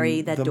Like,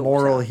 marry their the daughter.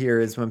 moral here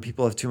is when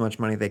people have too much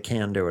money, they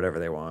can do whatever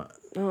they want.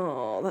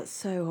 Oh, that's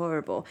so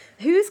horrible.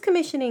 Who's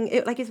commissioning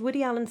it? Like, is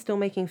Woody Allen still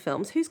making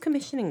films? Who's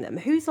commissioning them?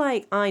 Who's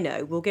like, I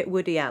know, we'll get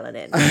Woody Allen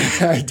in.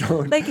 I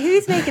don't. Like,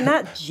 who's making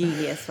that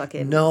genius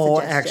fucking No,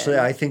 suggestion? actually,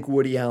 I think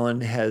Woody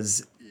Allen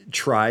has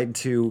tried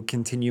to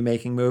continue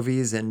making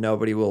movies and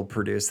nobody will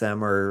produce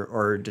them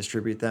or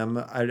distribute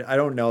them. I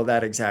don't know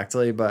that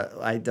exactly, but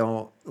I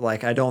don't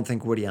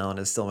think Woody Allen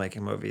is still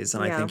making movies,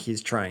 and I Yeah. think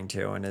he's trying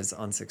to and is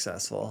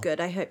unsuccessful. Good,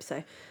 I hope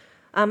so.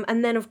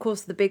 And then, of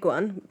course, the big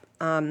one,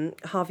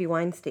 Harvey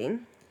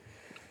Weinstein.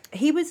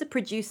 He was a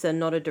producer,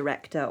 not a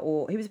director,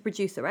 or he was a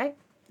producer, right?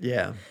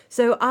 Yeah.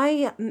 So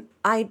I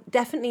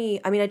definitely,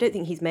 I mean, I don't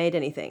think he's made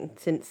anything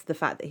since the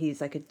fact that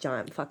he's like a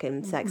giant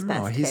fucking sex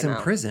pest No, he's came in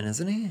out. prison,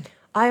 isn't he?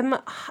 I'm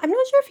not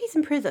sure if he's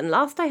in prison.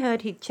 Last I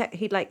heard,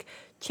 he'd like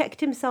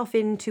checked himself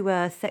into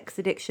a sex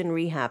addiction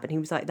rehab, and he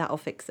was like, "That'll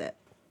fix it."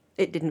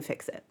 It didn't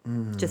fix it.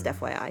 Just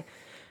FYI.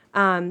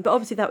 But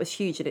obviously that was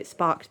huge, and it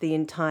sparked the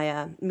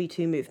entire Me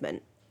Too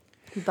movement.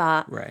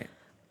 But Right.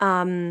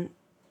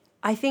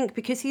 I think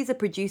because he's a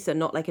producer,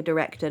 not like a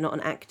director, not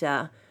an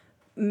actor,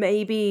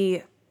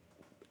 maybe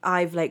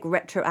I've like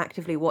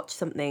retroactively watched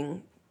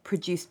something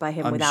produced by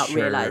him without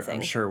realizing.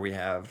 I'm sure we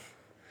have.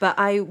 But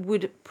I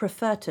would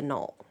prefer to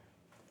not.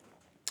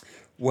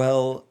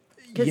 Well,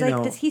 Because you like,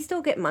 know, does he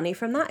still get money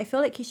from that? I feel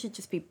like he should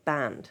just be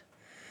banned.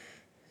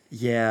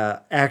 yeah,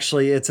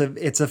 actually, it's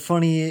a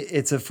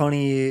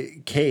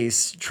funny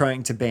case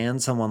trying to ban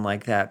someone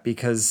like that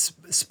because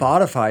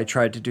Spotify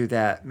tried to do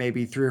that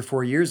maybe 3 or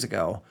 4 years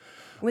ago.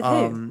 With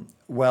who?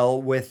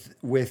 Well, with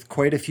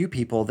quite a few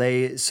people,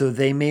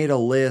 they made a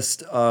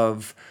list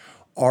of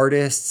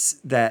artists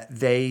that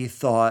they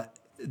thought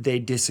they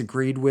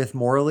disagreed with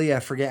morally. I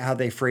forget how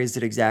they phrased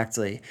it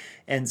exactly.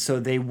 And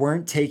so they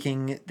weren't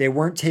taking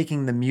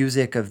the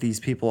music of these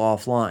people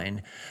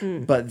offline,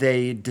 but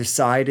they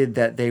decided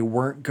that they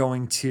weren't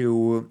going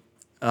to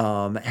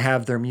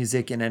have their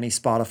music in any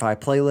Spotify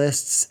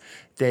playlists.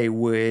 They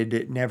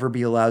would never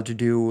be allowed to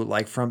do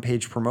like front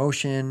page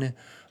promotion.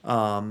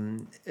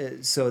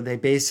 So they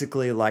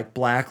basically like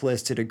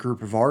blacklisted a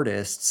group of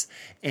artists,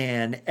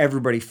 and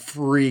everybody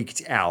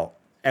freaked out.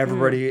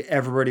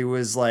 Everybody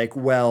was like,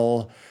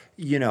 well,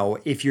 you know,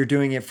 if you're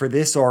doing it for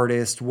this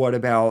artist, what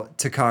about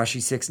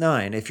Tekashi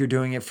 6ix9ine? If you're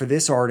doing it for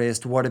this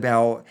artist, what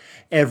about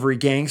every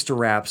gangster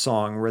rap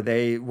song where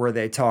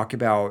they talk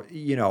about,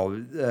 you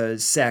know,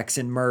 sex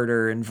and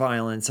murder and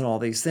violence and all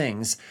these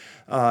things?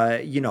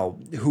 You know,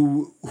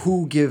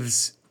 what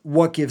gives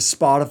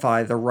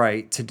Spotify the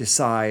right to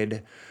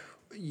decide,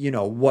 you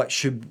know, what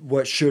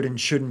should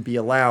and shouldn't be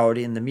allowed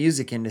in the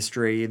music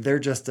industry? They're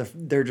just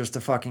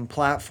a fucking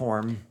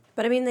platform.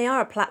 But I mean, they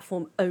are a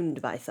platform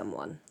owned by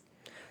someone.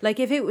 Like,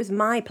 if it was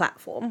my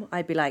platform,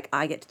 I'd be like,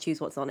 I get to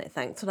choose what's on it,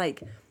 thanks.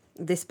 Like,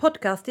 this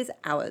podcast is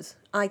ours.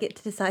 I get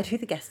to decide who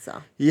the guests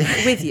are. Yeah.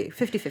 With you,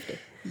 50-50.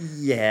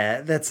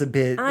 Yeah, that's a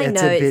bit. I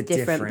that's know a it's bit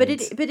different, but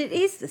it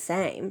is the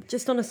same,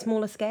 just on a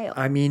smaller scale.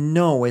 I mean,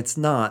 no, it's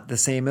not the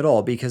same at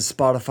all because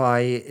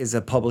Spotify is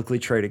a publicly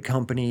traded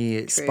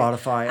company. True.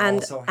 Spotify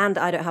and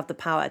I don't have the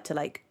power to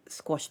like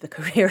squash the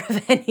career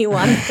of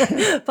anyone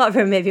apart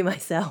from maybe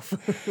myself.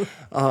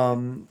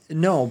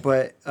 No,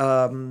 but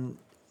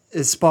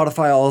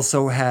Spotify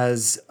also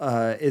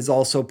is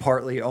also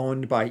partly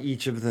owned by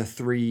each of the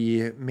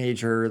three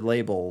major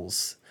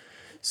labels.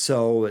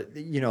 So,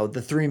 you know,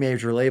 the three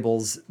major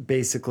labels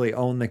basically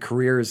own the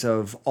careers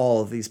of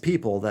all of these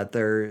people that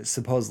they're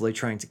supposedly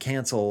trying to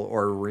cancel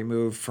or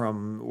remove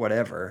from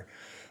whatever.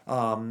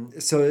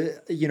 So,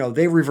 you know,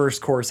 they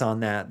reversed course on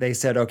that. They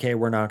said, okay,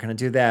 we're not going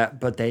to do that,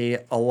 but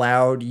they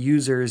allowed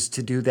users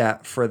to do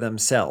that for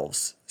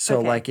themselves. So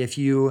Okay. like if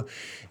you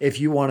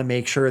want to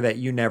make sure that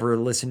you never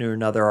listen to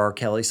another R.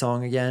 Kelly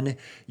song again,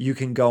 you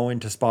can go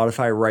into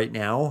Spotify right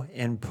now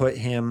and put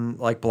him,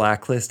 like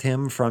blacklist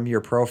him from your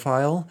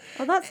profile.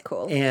 Oh, that's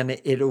cool. And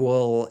it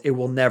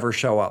will never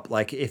show up.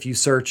 Like if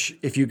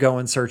you go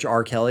and search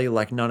R. Kelly,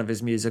 like none of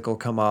his music will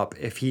come up.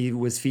 If he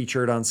was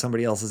featured on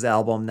somebody else's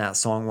album, that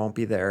song won't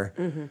be there.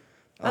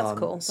 That's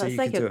cool. so That's you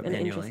like could do it an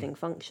manually. interesting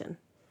function.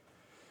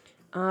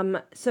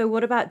 So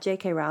what about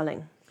J.K.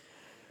 Rowling?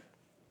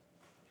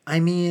 I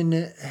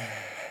mean,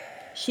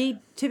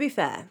 To be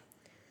fair,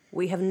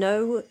 we have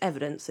no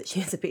evidence that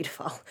she is a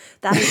paedophile.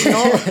 That is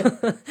not.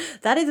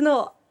 That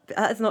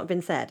has not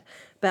been said.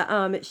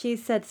 But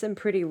she's said some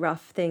pretty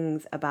rough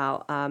things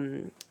about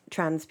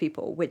trans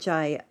people, which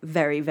I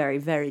very, very,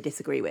 very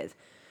disagree with.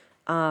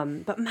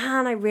 But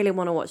man, I really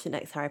want to watch the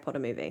next Harry Potter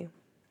movie.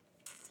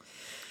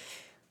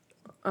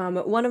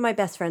 One of my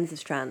best friends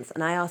is trans,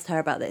 and I asked her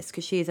about this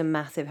because she is a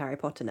massive Harry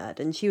Potter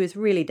nerd, and she was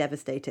really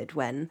devastated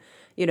when,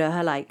 you know,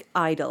 her like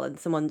idol and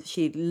someone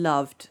she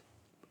loved,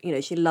 you know,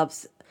 she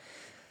loves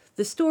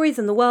the stories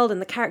and the world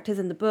and the characters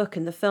in the book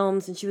and the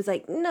films, and she was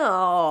like,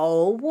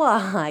 no,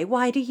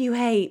 why do you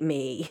hate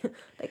me?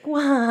 Like,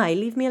 why?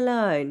 Leave me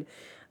alone.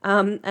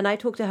 And I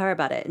talked to her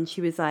about it, and she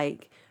was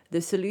like,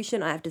 the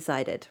solution I have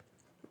decided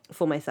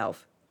for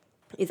myself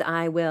is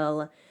I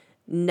will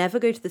never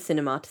go to the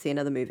cinema to see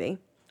another movie.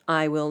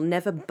 I will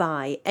never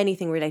buy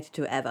anything related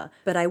to it ever,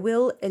 but I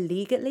will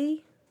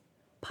illegally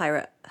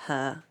pirate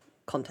her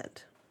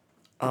content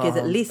because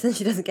at least then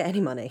she doesn't get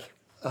any money.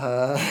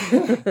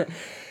 that's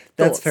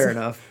Thoughts? fair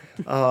enough.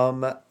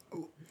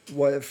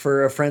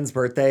 For a friend's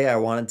birthday, I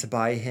wanted to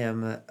buy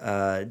him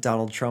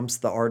Donald Trump's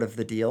The Art of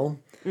the Deal.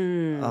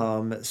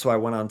 So I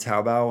went on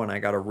Taobao and I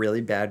got a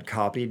really bad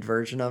copied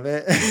version of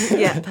it.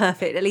 Yeah,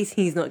 perfect. At least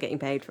he's not getting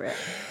paid for it.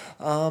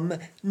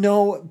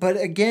 No,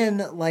 but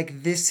again,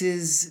 like this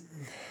is,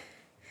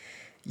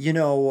 you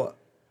know,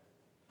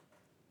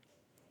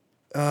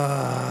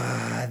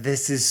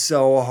 this is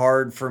so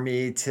hard for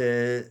me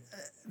to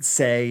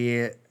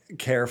say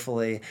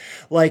carefully.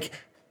 Like,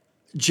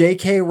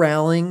 J.K.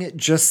 Rowling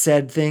just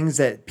said things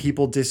that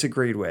people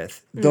disagreed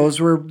with.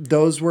 Those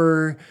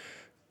were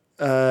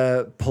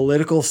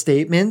political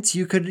statements,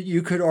 you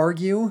could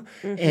argue,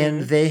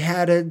 and they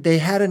had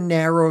a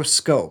narrow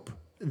scope.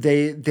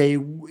 They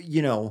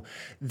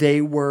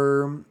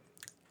were.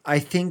 I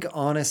think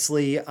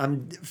honestly,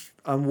 I'm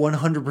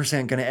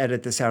 100% going to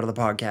edit this out of the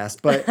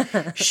podcast,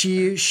 but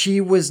she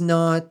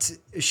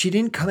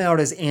didn't come out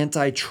as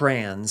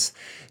anti-trans.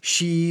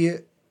 She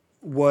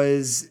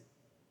was.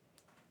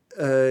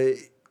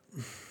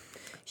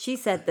 She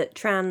said that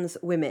trans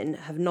women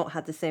have not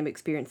had the same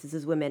experiences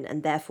as women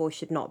and therefore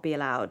should not be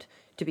allowed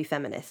to be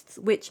feminists,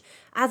 which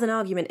as an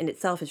argument in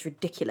itself is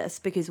ridiculous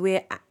because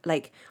we're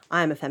like,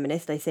 I am a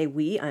feminist. I say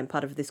we, I'm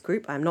part of this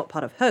group. I'm not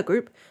part of her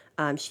group.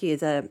 She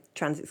is a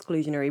trans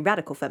exclusionary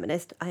radical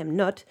feminist. I am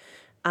not.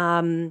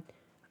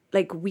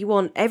 Like, we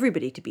want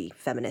everybody to be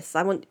feminists.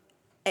 I want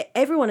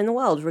everyone in the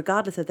world,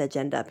 regardless of their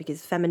gender,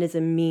 because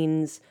feminism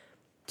means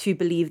to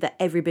believe that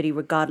everybody,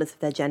 regardless of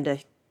their gender,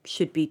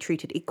 should be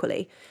treated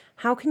equally.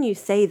 How can you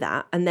say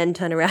that and then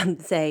turn around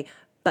and say,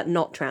 but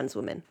not trans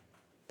women?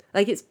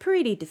 Like, it's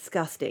pretty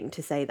disgusting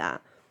to say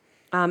that.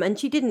 And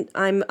she didn't,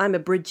 I'm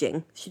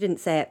abridging. She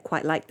didn't say it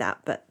quite like that,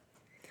 but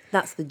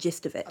that's the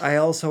gist of it.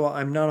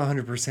 I'm not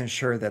 100%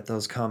 sure that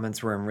those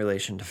comments were in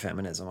relation to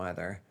feminism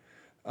either.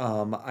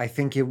 I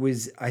think it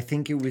was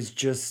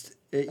just,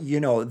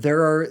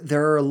 there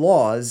are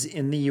laws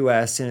in the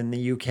US and in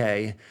the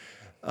UK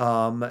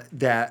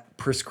that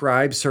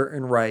prescribe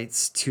certain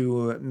rights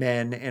to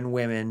men and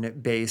women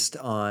based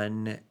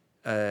on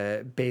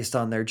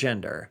their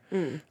gender,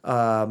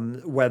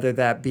 whether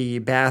that be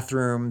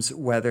bathrooms,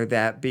 whether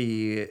that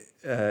be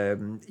I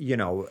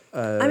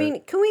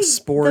mean, can we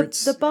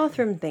sports? The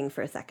bathroom thing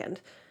for a second.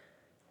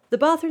 The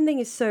bathroom thing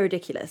is so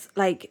ridiculous.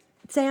 Like,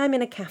 say I'm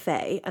in a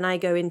cafe and I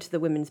go into the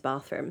women's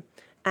bathroom,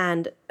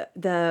 and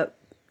the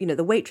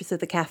waitress of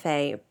the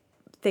cafe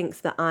thinks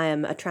that I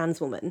am a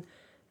trans woman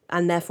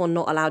and therefore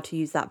not allowed to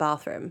use that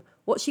bathroom.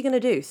 What's she going to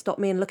do? Stop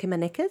me and look in my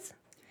knickers?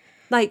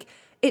 Like,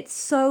 it's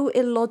so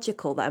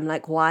illogical that I'm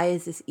like, why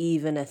is this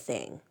even a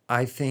thing?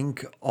 I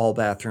think all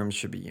bathrooms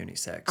should be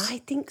unisex. I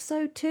think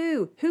so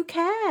too. Who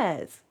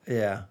cares?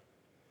 Yeah.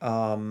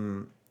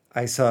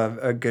 I saw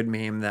a good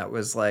meme that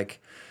was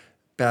like,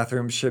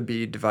 bathrooms should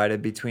be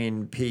divided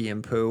between pee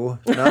and poo,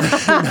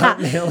 not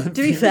male and female. To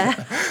be fair,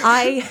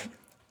 I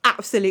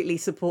absolutely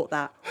support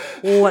that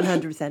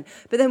 100%.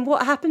 But then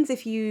what happens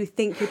if you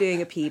think you're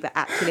doing a pee but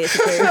actually it's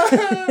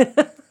a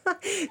poo?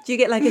 Do you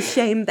get like a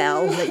shame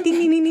bell, like ding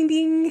ding ding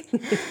ding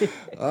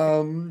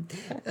ding?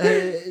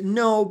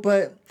 No,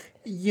 but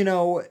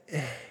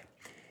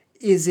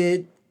is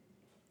it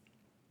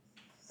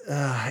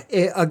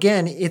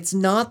again, it's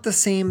not the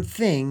same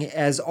thing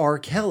as R.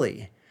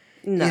 Kelly.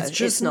 No, it's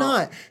just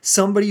not.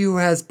 Somebody who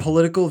has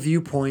political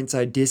viewpoints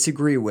I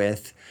disagree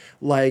with,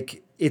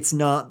 like, it's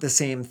not the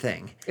same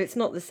thing. It's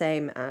not the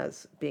same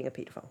as being a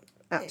pedophile.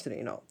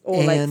 Absolutely not.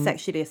 Or like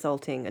sexually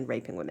assaulting and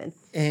raping women.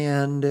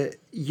 And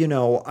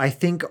I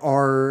think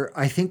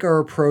our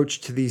approach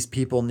to these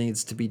people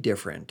needs to be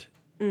different.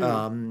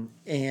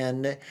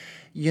 And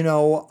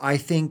I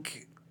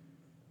think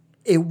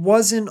it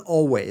wasn't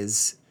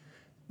always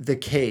the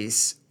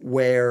case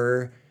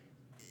where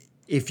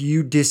if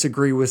you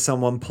disagree with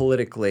someone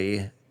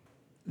politically,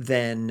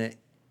 then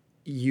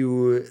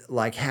you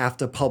like have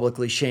to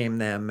publicly shame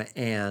them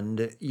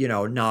and,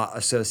 not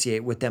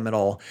associate with them at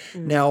all.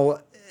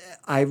 Now,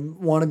 I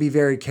want to be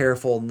very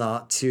careful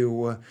not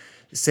to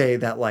say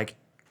that, like,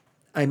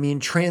 I mean,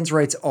 trans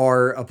rights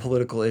are a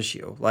political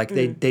issue. Like,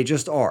 they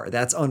just are.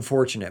 That's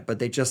unfortunate, but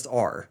they just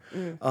are.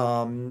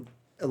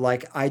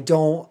 Like, I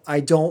don't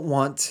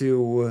want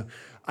to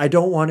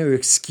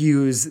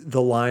excuse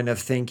the line of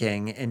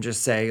thinking and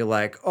just say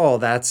like, oh,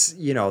 that's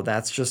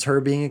just her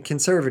being a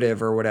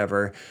conservative or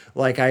whatever.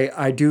 Like,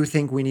 I do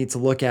think we need to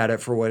look at it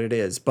for what it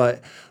is.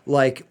 But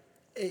like,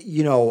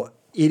 it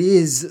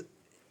is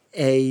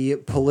a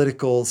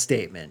political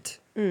statement.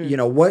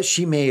 What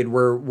she made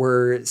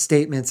were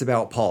statements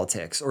about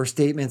politics or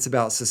statements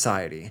about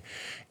society.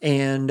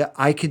 And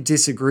I could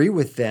disagree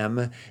with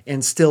them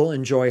and still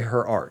enjoy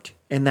her art.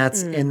 And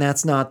that's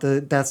not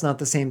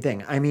the same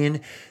thing. I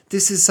mean,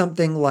 this is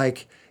something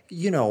like,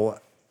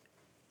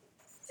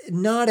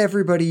 not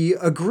everybody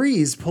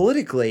agrees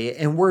politically,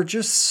 and we're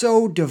just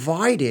so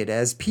divided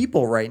as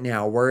people right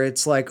now where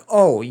it's like,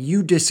 oh,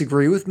 you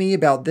disagree with me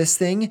about this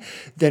thing?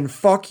 Then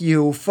fuck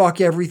you,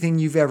 fuck everything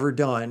you've ever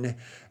done.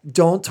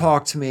 Don't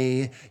talk to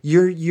me.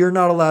 You're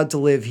not allowed to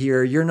live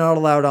here. You're not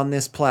allowed on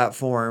this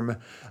platform.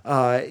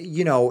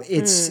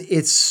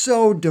 It's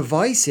so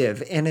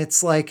divisive, and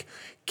it's like,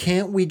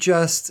 can't we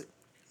just,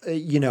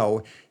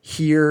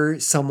 hear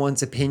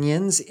someone's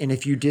opinions, and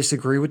if you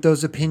disagree with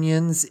those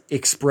opinions,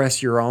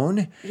 express your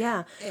own?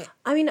 Yeah.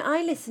 I mean,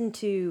 I listen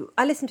to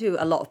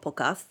a lot of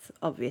podcasts,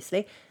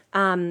 obviously.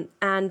 And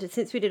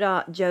since we did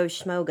our Joe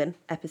Schmogan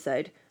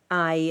episode,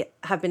 I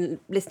have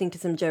been listening to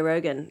some Joe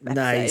Rogan episodes.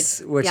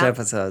 Nice. Which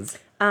episodes?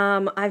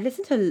 I've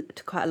listened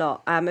to quite a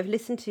lot. I've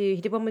listened to,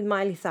 he did one with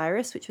Miley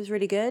Cyrus, which was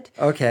really good.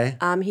 Okay.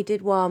 He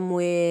did one The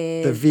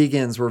with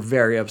vegans were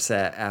very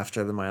upset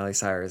after the Miley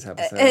Cyrus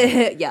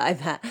episode. yeah, I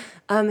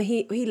bet.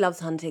 He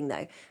loves hunting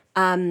though.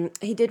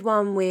 He did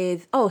one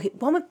with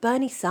one with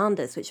Bernie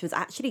Sanders, which was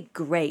actually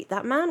great.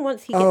 That man,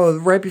 once he gets,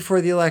 Right before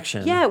the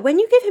election. yeah, when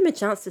you give him a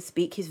chance to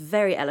speak, he's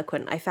very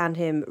eloquent. I found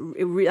him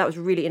that was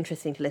really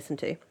interesting to listen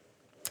to.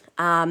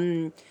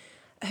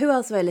 Who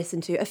else have I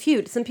listened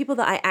to? Some people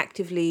that I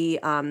actively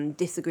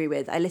disagree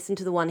with. I listened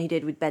to the one he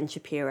did with Ben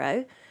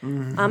Shapiro.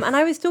 And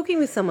I was talking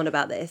with someone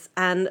about this,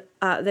 and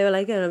they were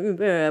like,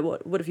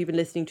 what have you been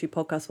listening to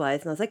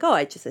podcast-wise? And I was like,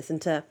 I just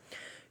listened to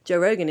Joe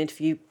Rogan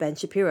interview Ben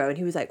Shapiro. And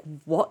he was like,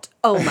 what?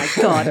 Oh, my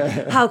God.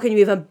 How can you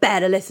even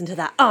bear to listen to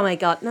that? Oh, my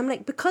God. And I'm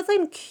like, because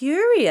I'm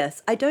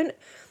curious. I don't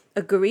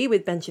agree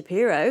with Ben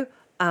Shapiro.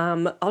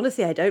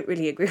 Honestly, I don't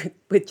really agree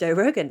with Joe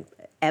Rogan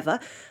ever.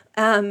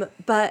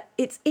 But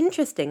it's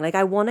interesting. Like,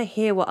 I want to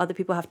hear what other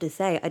people have to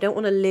say. I don't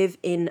want to live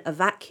in a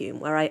vacuum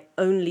where I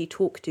only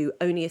talk to,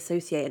 only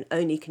associate, and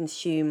only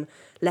consume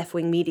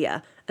left-wing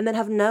media, and then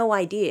have no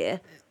idea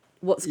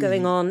what's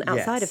going on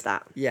outside of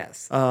that.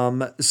 Yes.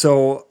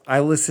 So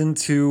I listened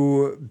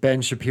to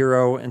Ben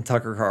Shapiro and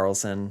Tucker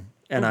Carlson,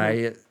 and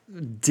I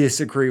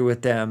disagree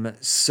with them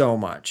so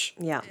much.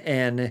 Yeah.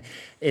 And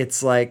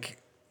it's like,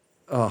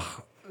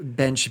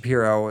 Ben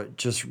Shapiro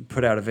just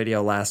put out a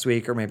video last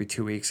week or maybe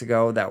 2 weeks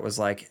ago that was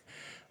like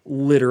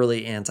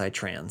literally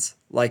anti-trans.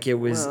 Like it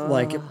was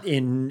like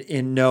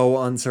in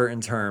no uncertain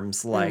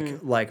terms,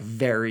 like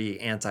very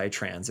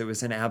anti-trans. It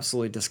was an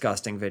absolutely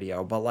disgusting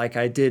video, but like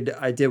I did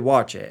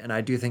watch it, and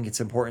I do think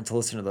it's important to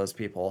listen to those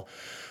people.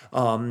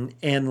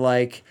 And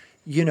like,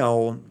 you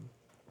know,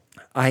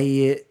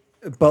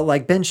 but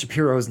like Ben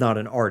Shapiro is not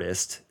an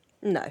artist.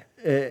 No.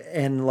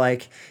 And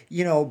like,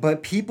 you know,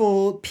 but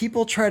people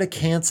try to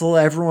cancel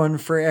everyone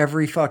for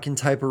every fucking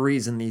type of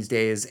reason these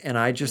days, and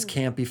I just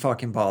can't be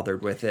fucking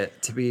bothered with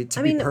it, to be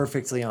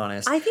perfectly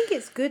honest. I think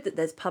it's good that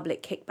there's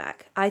public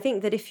kickback. I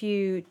think that if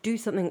you do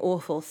something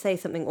awful, say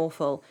something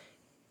awful,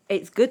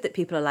 it's good that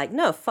people are like,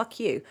 no, fuck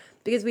you,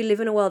 because we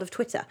live in a world of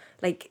Twitter.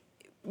 Like,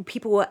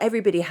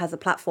 everybody has a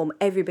platform,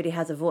 everybody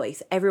has a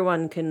voice,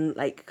 everyone can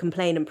like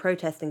complain and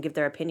protest and give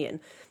their opinion.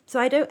 So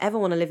I don't ever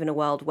want to live in a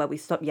world where we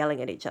stop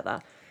yelling at each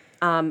other.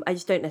 I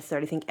just don't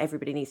necessarily think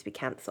everybody needs to be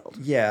cancelled.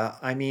 Yeah,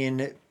 I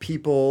mean,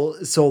 people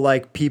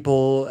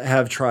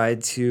have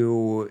tried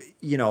to,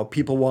 you know,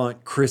 people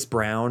want Chris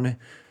Brown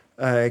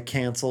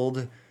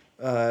canceled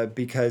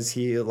because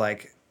he,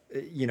 like,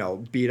 you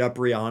know, beat up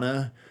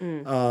Rihanna.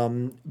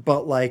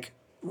 But like,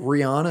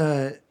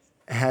 Rihanna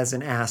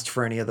hasn't asked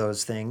for any of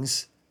those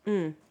things.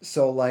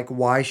 So like,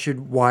 why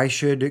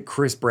should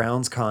Chris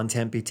Brown's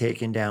content be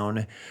taken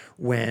down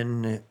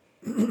when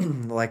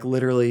like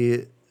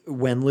literally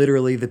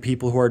the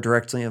people who are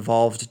directly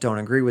involved don't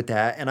agree with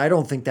that? And I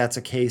don't think that's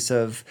a case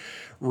of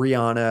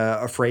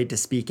Rihanna afraid to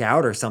speak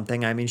out or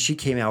something. I mean, she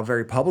came out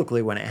very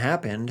publicly when it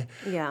happened.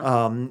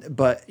 Yeah.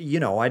 But you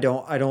know, I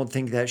don't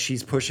think that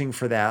she's pushing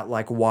for that.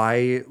 Like,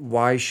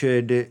 why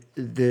should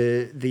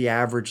the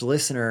average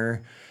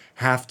listener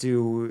have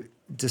to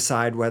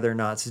decide whether or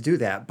not to do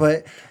that?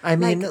 But I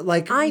mean,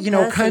 I you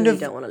know, kind of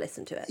don't want to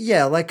listen to it.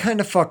 Yeah, like kind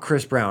of fuck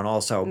Chris Brown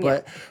also.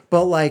 Yeah.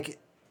 But like,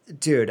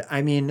 dude,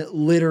 I mean,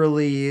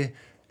 literally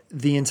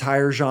the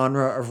entire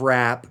genre of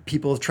rap,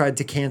 people have tried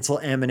to cancel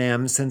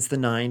Eminem since the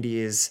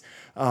 90s.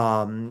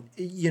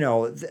 You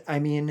know, I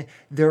mean,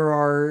 there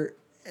are,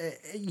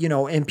 you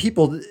know, and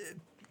people,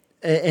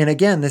 and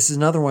again, this is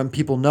another one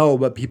people know,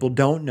 but people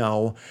don't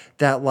know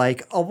that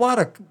like a lot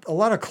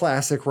of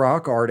classic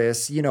rock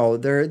artists, you know,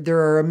 there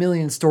are a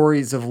million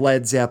stories of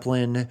Led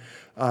Zeppelin.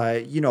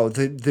 You know,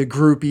 the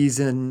groupies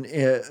and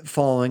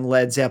following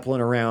Led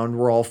Zeppelin around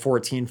were all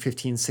 14,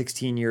 15,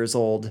 16 years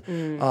old.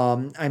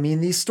 I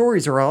mean, these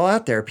stories are all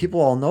out there.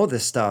 People all know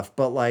this stuff,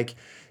 but like,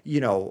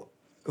 you know,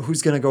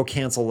 who's going to go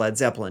cancel Led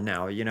Zeppelin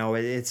now? You know,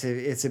 it's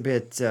a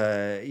bit,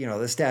 you know,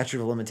 the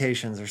statute of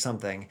limitations or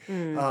something.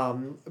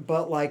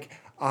 But like,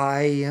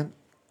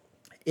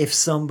 if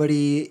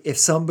somebody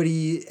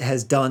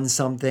has done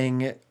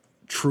something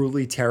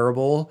truly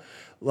terrible,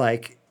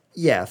 like,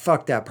 yeah,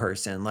 fuck that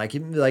person. Like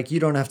you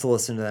don't have to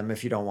listen to them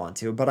if you don't want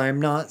to, but I'm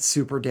not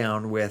super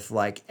down with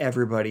like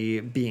everybody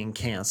being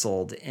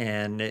canceled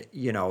and,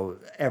 you know,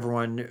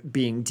 everyone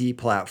being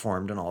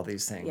deplatformed and all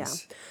these things.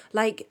 Yeah.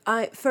 Like,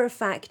 for a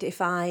fact, if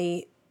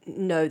I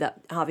know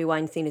that Harvey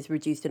Weinstein has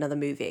produced another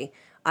movie,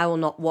 I will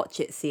not watch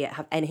it, see it,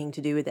 have anything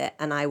to do with it,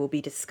 and I will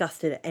be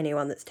disgusted at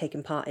anyone that's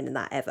taken part in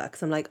that ever.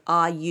 Because I'm like,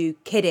 are you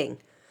kidding?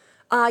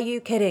 Are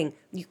you kidding?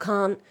 You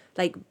can't,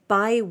 like,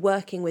 by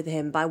working with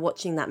him, by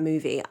watching that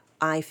movie,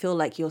 I feel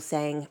like you're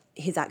saying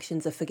his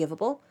actions are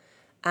forgivable.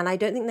 And I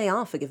don't think they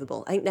are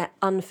forgivable. I think they're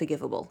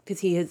unforgivable because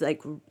he has,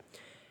 like,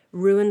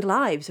 ruined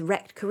lives,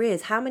 wrecked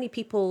careers. How many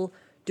people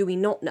do we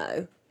not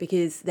know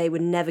because they were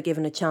never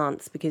given a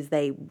chance because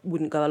they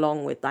wouldn't go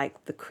along with,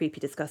 like, the creepy,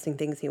 disgusting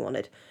things he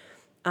wanted?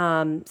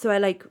 So I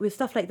like, with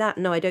stuff like that,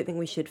 no, I don't think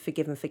we should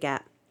forgive and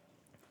forget.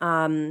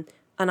 But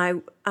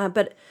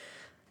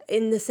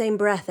in the same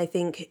breath, I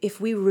think if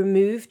we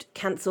removed,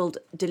 cancelled,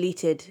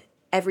 deleted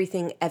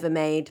everything ever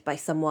made by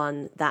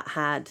someone that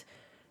had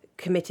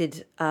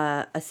committed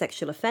a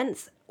sexual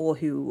offence or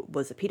who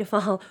was a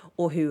paedophile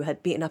or who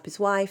had beaten up his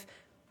wife,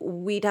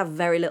 we'd have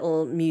very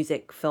little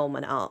music, film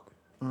and art.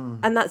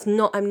 And that's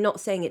not, I'm not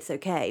saying it's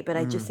okay, but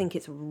I just think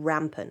it's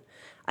rampant.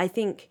 I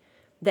think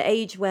the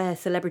age where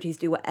celebrities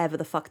do whatever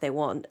the fuck they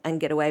want and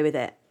get away with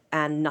it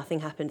and nothing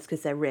happens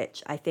because they're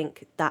rich, I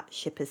think that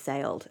ship has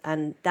sailed.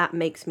 And that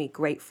makes me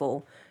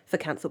grateful for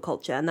cancel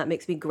culture. And that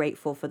makes me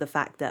grateful for the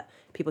fact that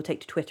people take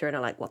to Twitter and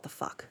are like, what the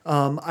fuck?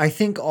 I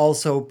think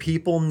also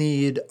people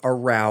need a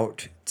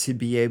route to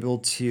be able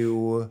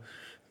to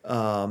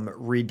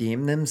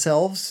redeem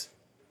themselves.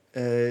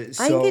 I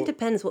think it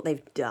depends what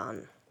they've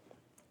done.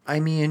 I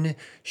mean,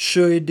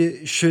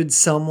 should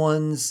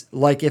someone's,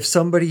 like, if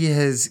somebody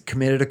has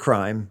committed a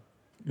crime,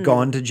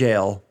 gone to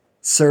jail,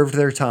 served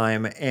their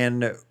time,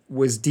 and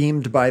was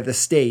deemed by the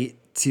state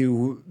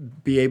to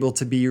be able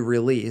to be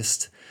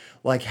released,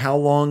 like, how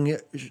long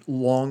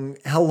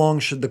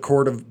should the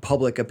court of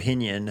public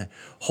opinion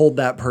hold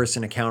that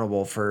person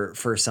accountable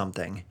for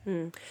something?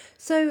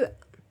 So,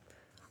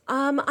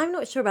 I'm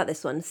not sure about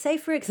this one. Say,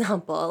 for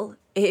example,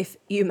 if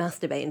you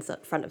masturbate in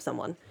front of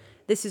someone,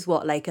 this is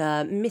what, like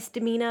a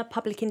misdemeanor,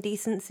 public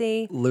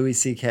indecency. Louis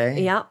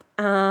C.K.? Yep.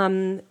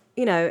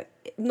 You know,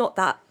 not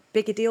that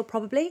big a deal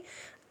probably.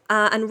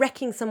 And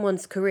wrecking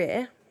someone's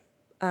career,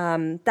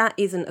 that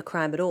isn't a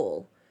crime at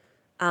all.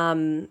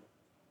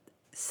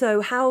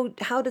 So how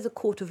does a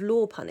court of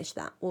law punish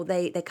that? Well,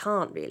 they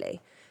can't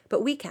really.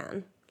 But we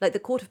can. Like the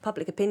court of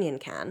public opinion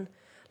can.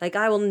 Like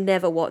I will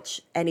never watch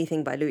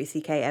anything by Louis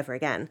C.K. ever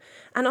again.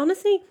 And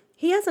honestly,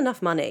 he has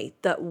enough money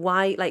that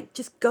why, like,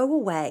 just go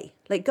away.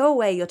 Like, go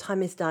away, your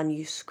time is done,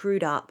 you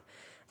screwed up.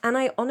 And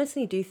I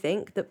honestly do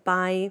think that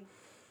by...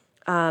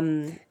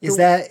 Is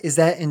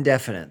that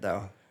indefinite,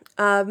 though?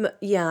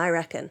 Yeah, I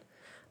reckon.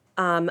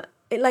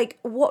 Like,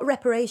 what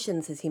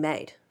reparations has he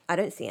made? I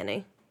don't see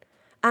any.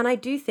 And I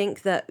do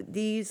think that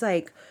these,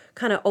 like,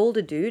 kind of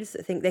older dudes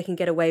that think they can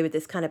get away with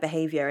this kind of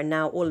behavior and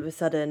now all of a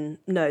sudden,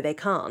 no, they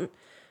can't.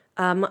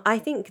 I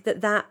think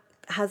that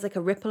has like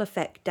a ripple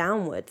effect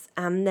downwards,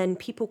 and then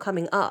people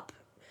coming up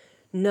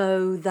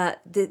know that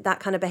that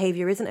kind of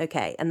behavior isn't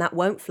okay and that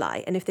won't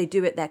fly, and if they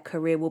do it, their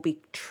career will be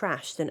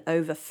trashed and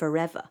over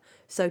forever.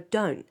 So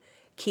don't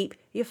keep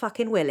your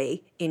fucking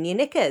willy in your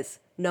knickers.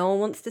 No one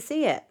wants to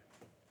see it.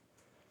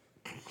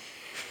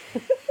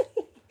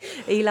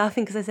 Are you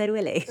laughing because I said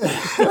willy?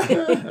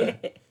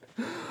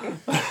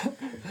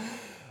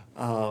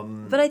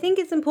 But I think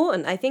it's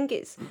important. I think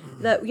it's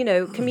that, you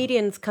know,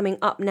 comedians coming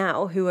up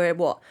now who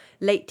are,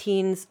 late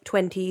teens,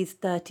 20s,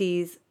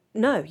 30s.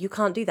 No, you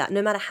can't do that.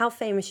 No matter how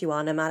famous you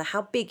are, no matter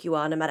how big you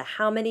are, no matter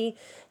how many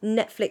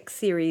Netflix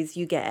series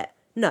you get.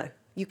 No,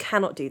 you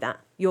cannot do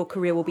that. Your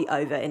career will be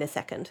over in a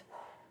second.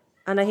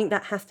 And I think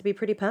that has to be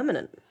pretty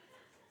permanent.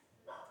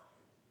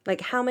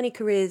 Like, how many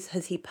careers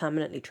has he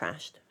permanently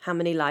trashed? How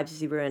many lives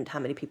has he ruined? How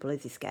many people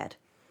has he scared?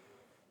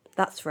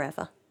 That's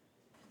forever.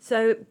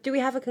 So, do we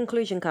have a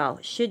conclusion, Carl?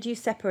 Should you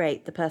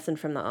separate the person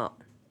from the art?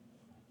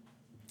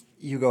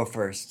 You go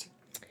first.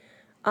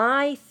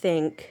 I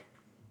think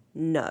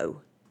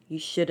no. You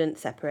shouldn't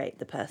separate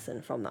the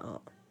person from the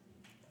art.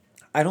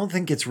 I don't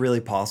think it's really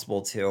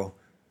possible to.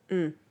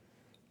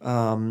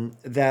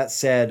 That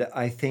said,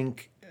 I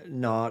think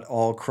not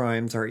all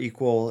crimes are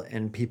equal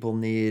and people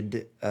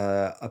need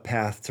a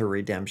path to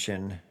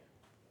redemption.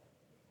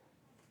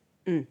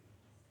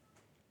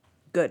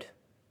 Good.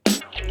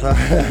 All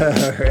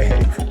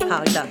right.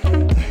 How done.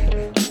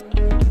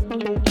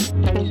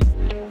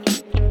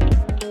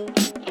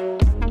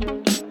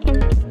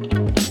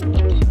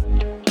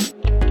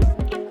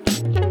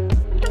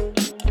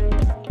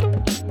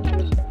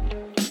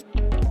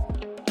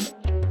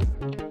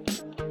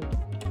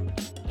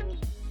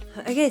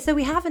 Okay, so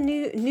we have a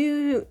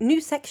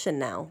new section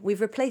now.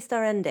 We've replaced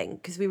our ending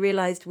because we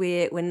realised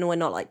we're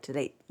not like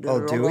today.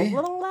 Oh, do we?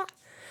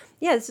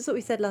 Yeah, this is what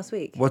we said last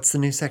week. What's the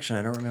new section?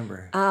 I don't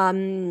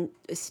remember.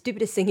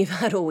 Stupidest thing you've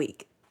had all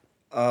week.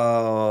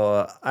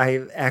 Oh,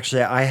 I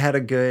had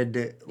a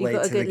good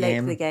late to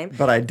the game,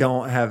 but I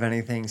don't have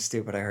anything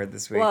stupid I heard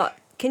this week. What?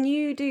 Can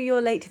you do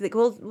your late to the...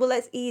 Well,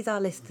 let's ease our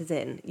listeners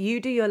in. You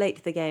do your late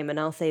to the game and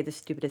I'll say the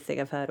stupidest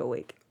thing I've heard all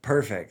week.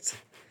 Perfect.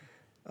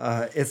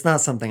 It's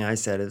not something I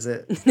said, is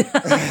it?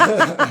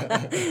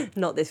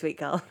 Not this week,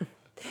 Carl.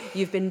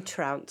 You've been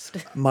trounced.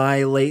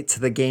 My late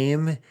to the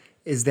game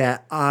is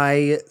that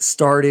I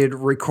started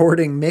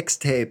recording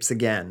mixtapes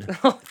again.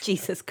 Oh,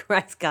 Jesus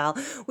Christ, Carl.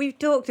 We've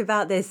talked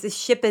about this. The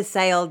ship has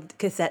sailed.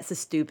 Cassettes are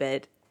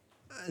stupid.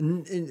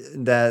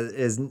 That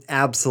is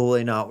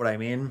absolutely not what I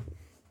mean.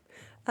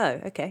 Oh,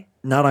 okay.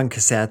 Not on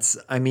cassettes.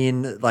 I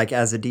mean, like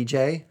as a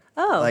DJ.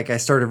 Oh. Like I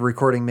started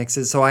recording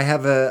mixes. So I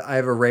have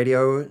a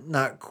radio,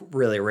 not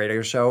really a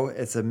radio show.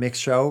 It's a mix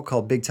show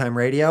called Big Time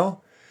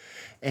Radio.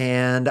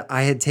 And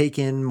I had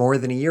taken more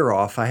than a year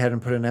off. I hadn't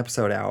put an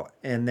episode out.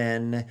 And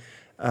then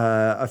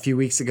a few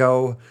weeks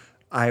ago,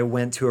 I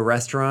went to a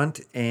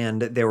restaurant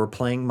and they were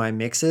playing my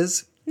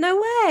mixes. No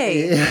way.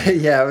 way.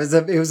 Yeah,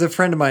 it was a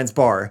friend of mine's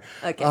bar.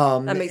 Okay,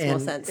 that makes more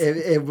and sense.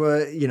 It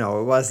was,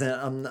 it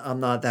wasn't. I'm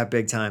not that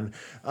big time.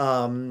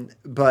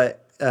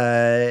 But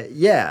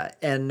yeah,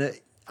 and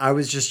I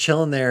was just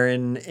chilling there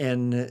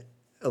and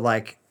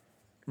like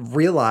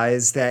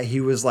realized that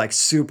he was like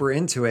super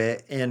into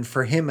it. And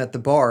for him at the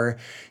bar,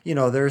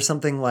 there's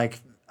something like,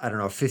 I don't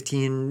know,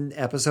 15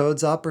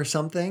 episodes up or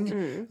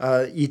something.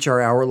 Each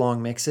are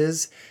hour-long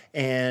mixes.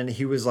 And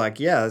he was like,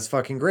 yeah, it's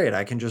fucking great.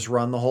 I can just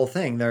run the whole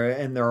thing.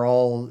 They're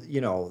all,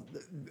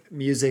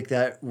 music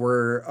that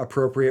were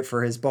appropriate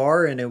for his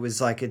bar. And it was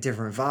like a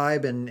different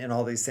vibe and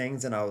all these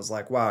things. And I was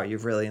like, wow,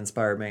 you've really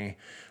inspired me.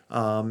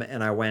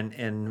 And I went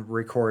and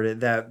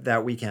recorded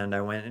that weekend.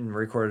 I went and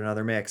recorded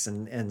another mix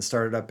and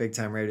started up Big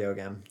Time Radio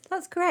again.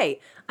 That's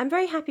great. I'm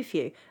very happy for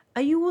you.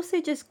 Are you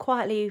also just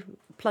quietly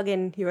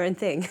plugging your own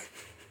thing?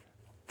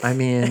 I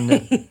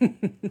mean,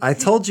 I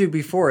told you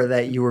before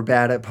that you were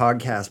bad at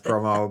podcast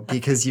promo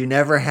because you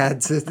never had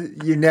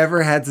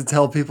to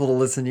tell people to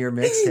listen to your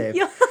mixtape.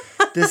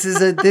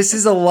 This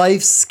is a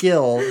life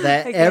skill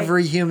that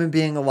every human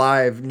being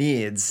alive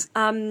needs.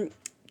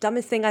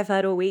 Dumbest thing I've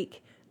heard all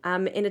week.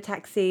 In a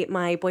taxi,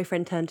 my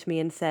boyfriend turned to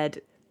me and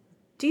said,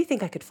 "Do you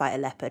think I could fight a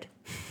leopard?"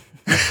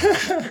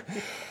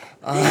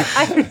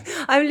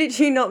 I'm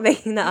literally not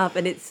making that up,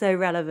 and it's so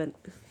relevant.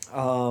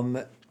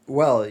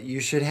 Well,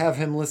 you should have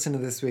him listen to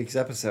this week's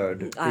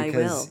episode because I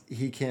will.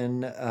 He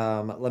can.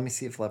 Let me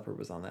see if leopard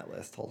was on that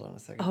list. Hold on a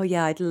second. Oh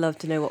yeah, I'd love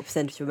to know what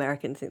percentage of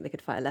Americans think they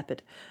could fight a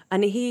leopard.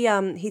 And he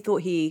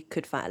thought he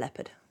could fight a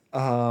leopard.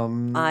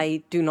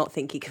 I do not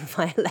think he can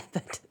fight a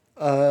leopard.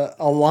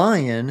 A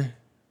lion.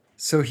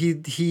 So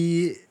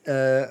he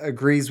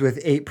agrees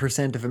with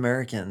 8% of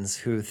Americans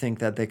who think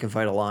that they can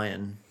fight a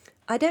lion.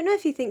 I don't know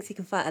if he thinks he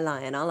can fight a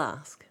lion. I'll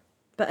ask.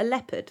 But a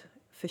leopard,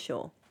 for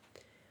sure.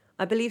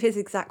 I believe his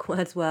exact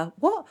words were,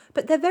 "What?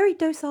 But they're very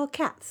docile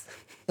cats."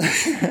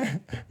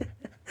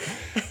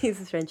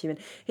 He's a strange human.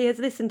 He has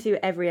listened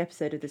to every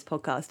episode of this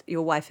podcast.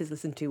 Your wife has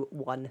listened to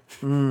one.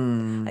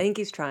 I think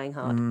he's trying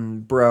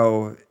hard.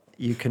 Bro,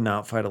 you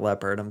cannot fight a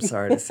leopard. I'm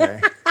sorry to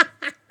say.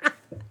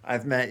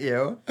 I've met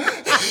you.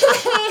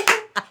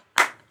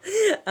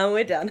 And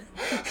we're done.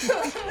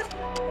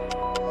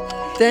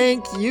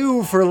 Thank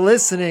you for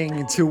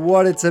listening to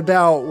What It's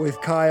About with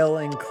Kyle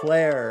and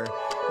Claire.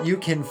 You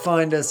can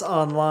find us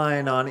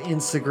online on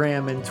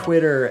Instagram and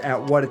Twitter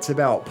at What It's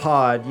About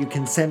Pod. You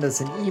can send us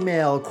an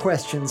email,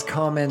 questions,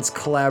 comments,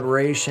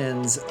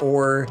 collaborations,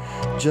 or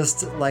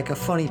just like a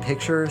funny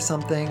picture or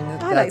something.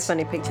 I like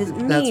funny pictures.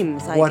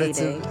 Memes,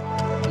 ideally.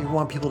 You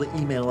want people to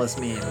email us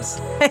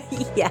memes.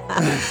 Yeah.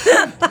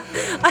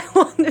 I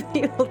want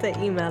people to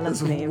email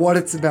us memes.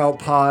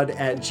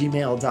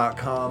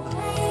 whatitsaboutpod@gmail.com.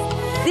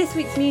 This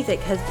week's music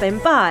has been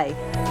by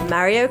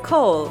Mario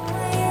Cole,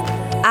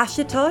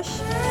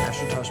 Ashutosh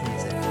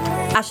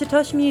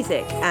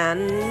Music,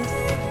 and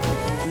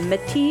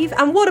Mative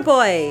and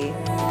Waterboy.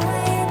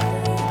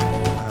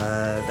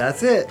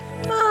 That's it.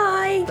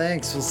 Bye.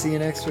 Thanks. We'll see you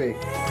next week.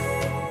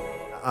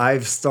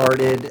 I've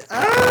started.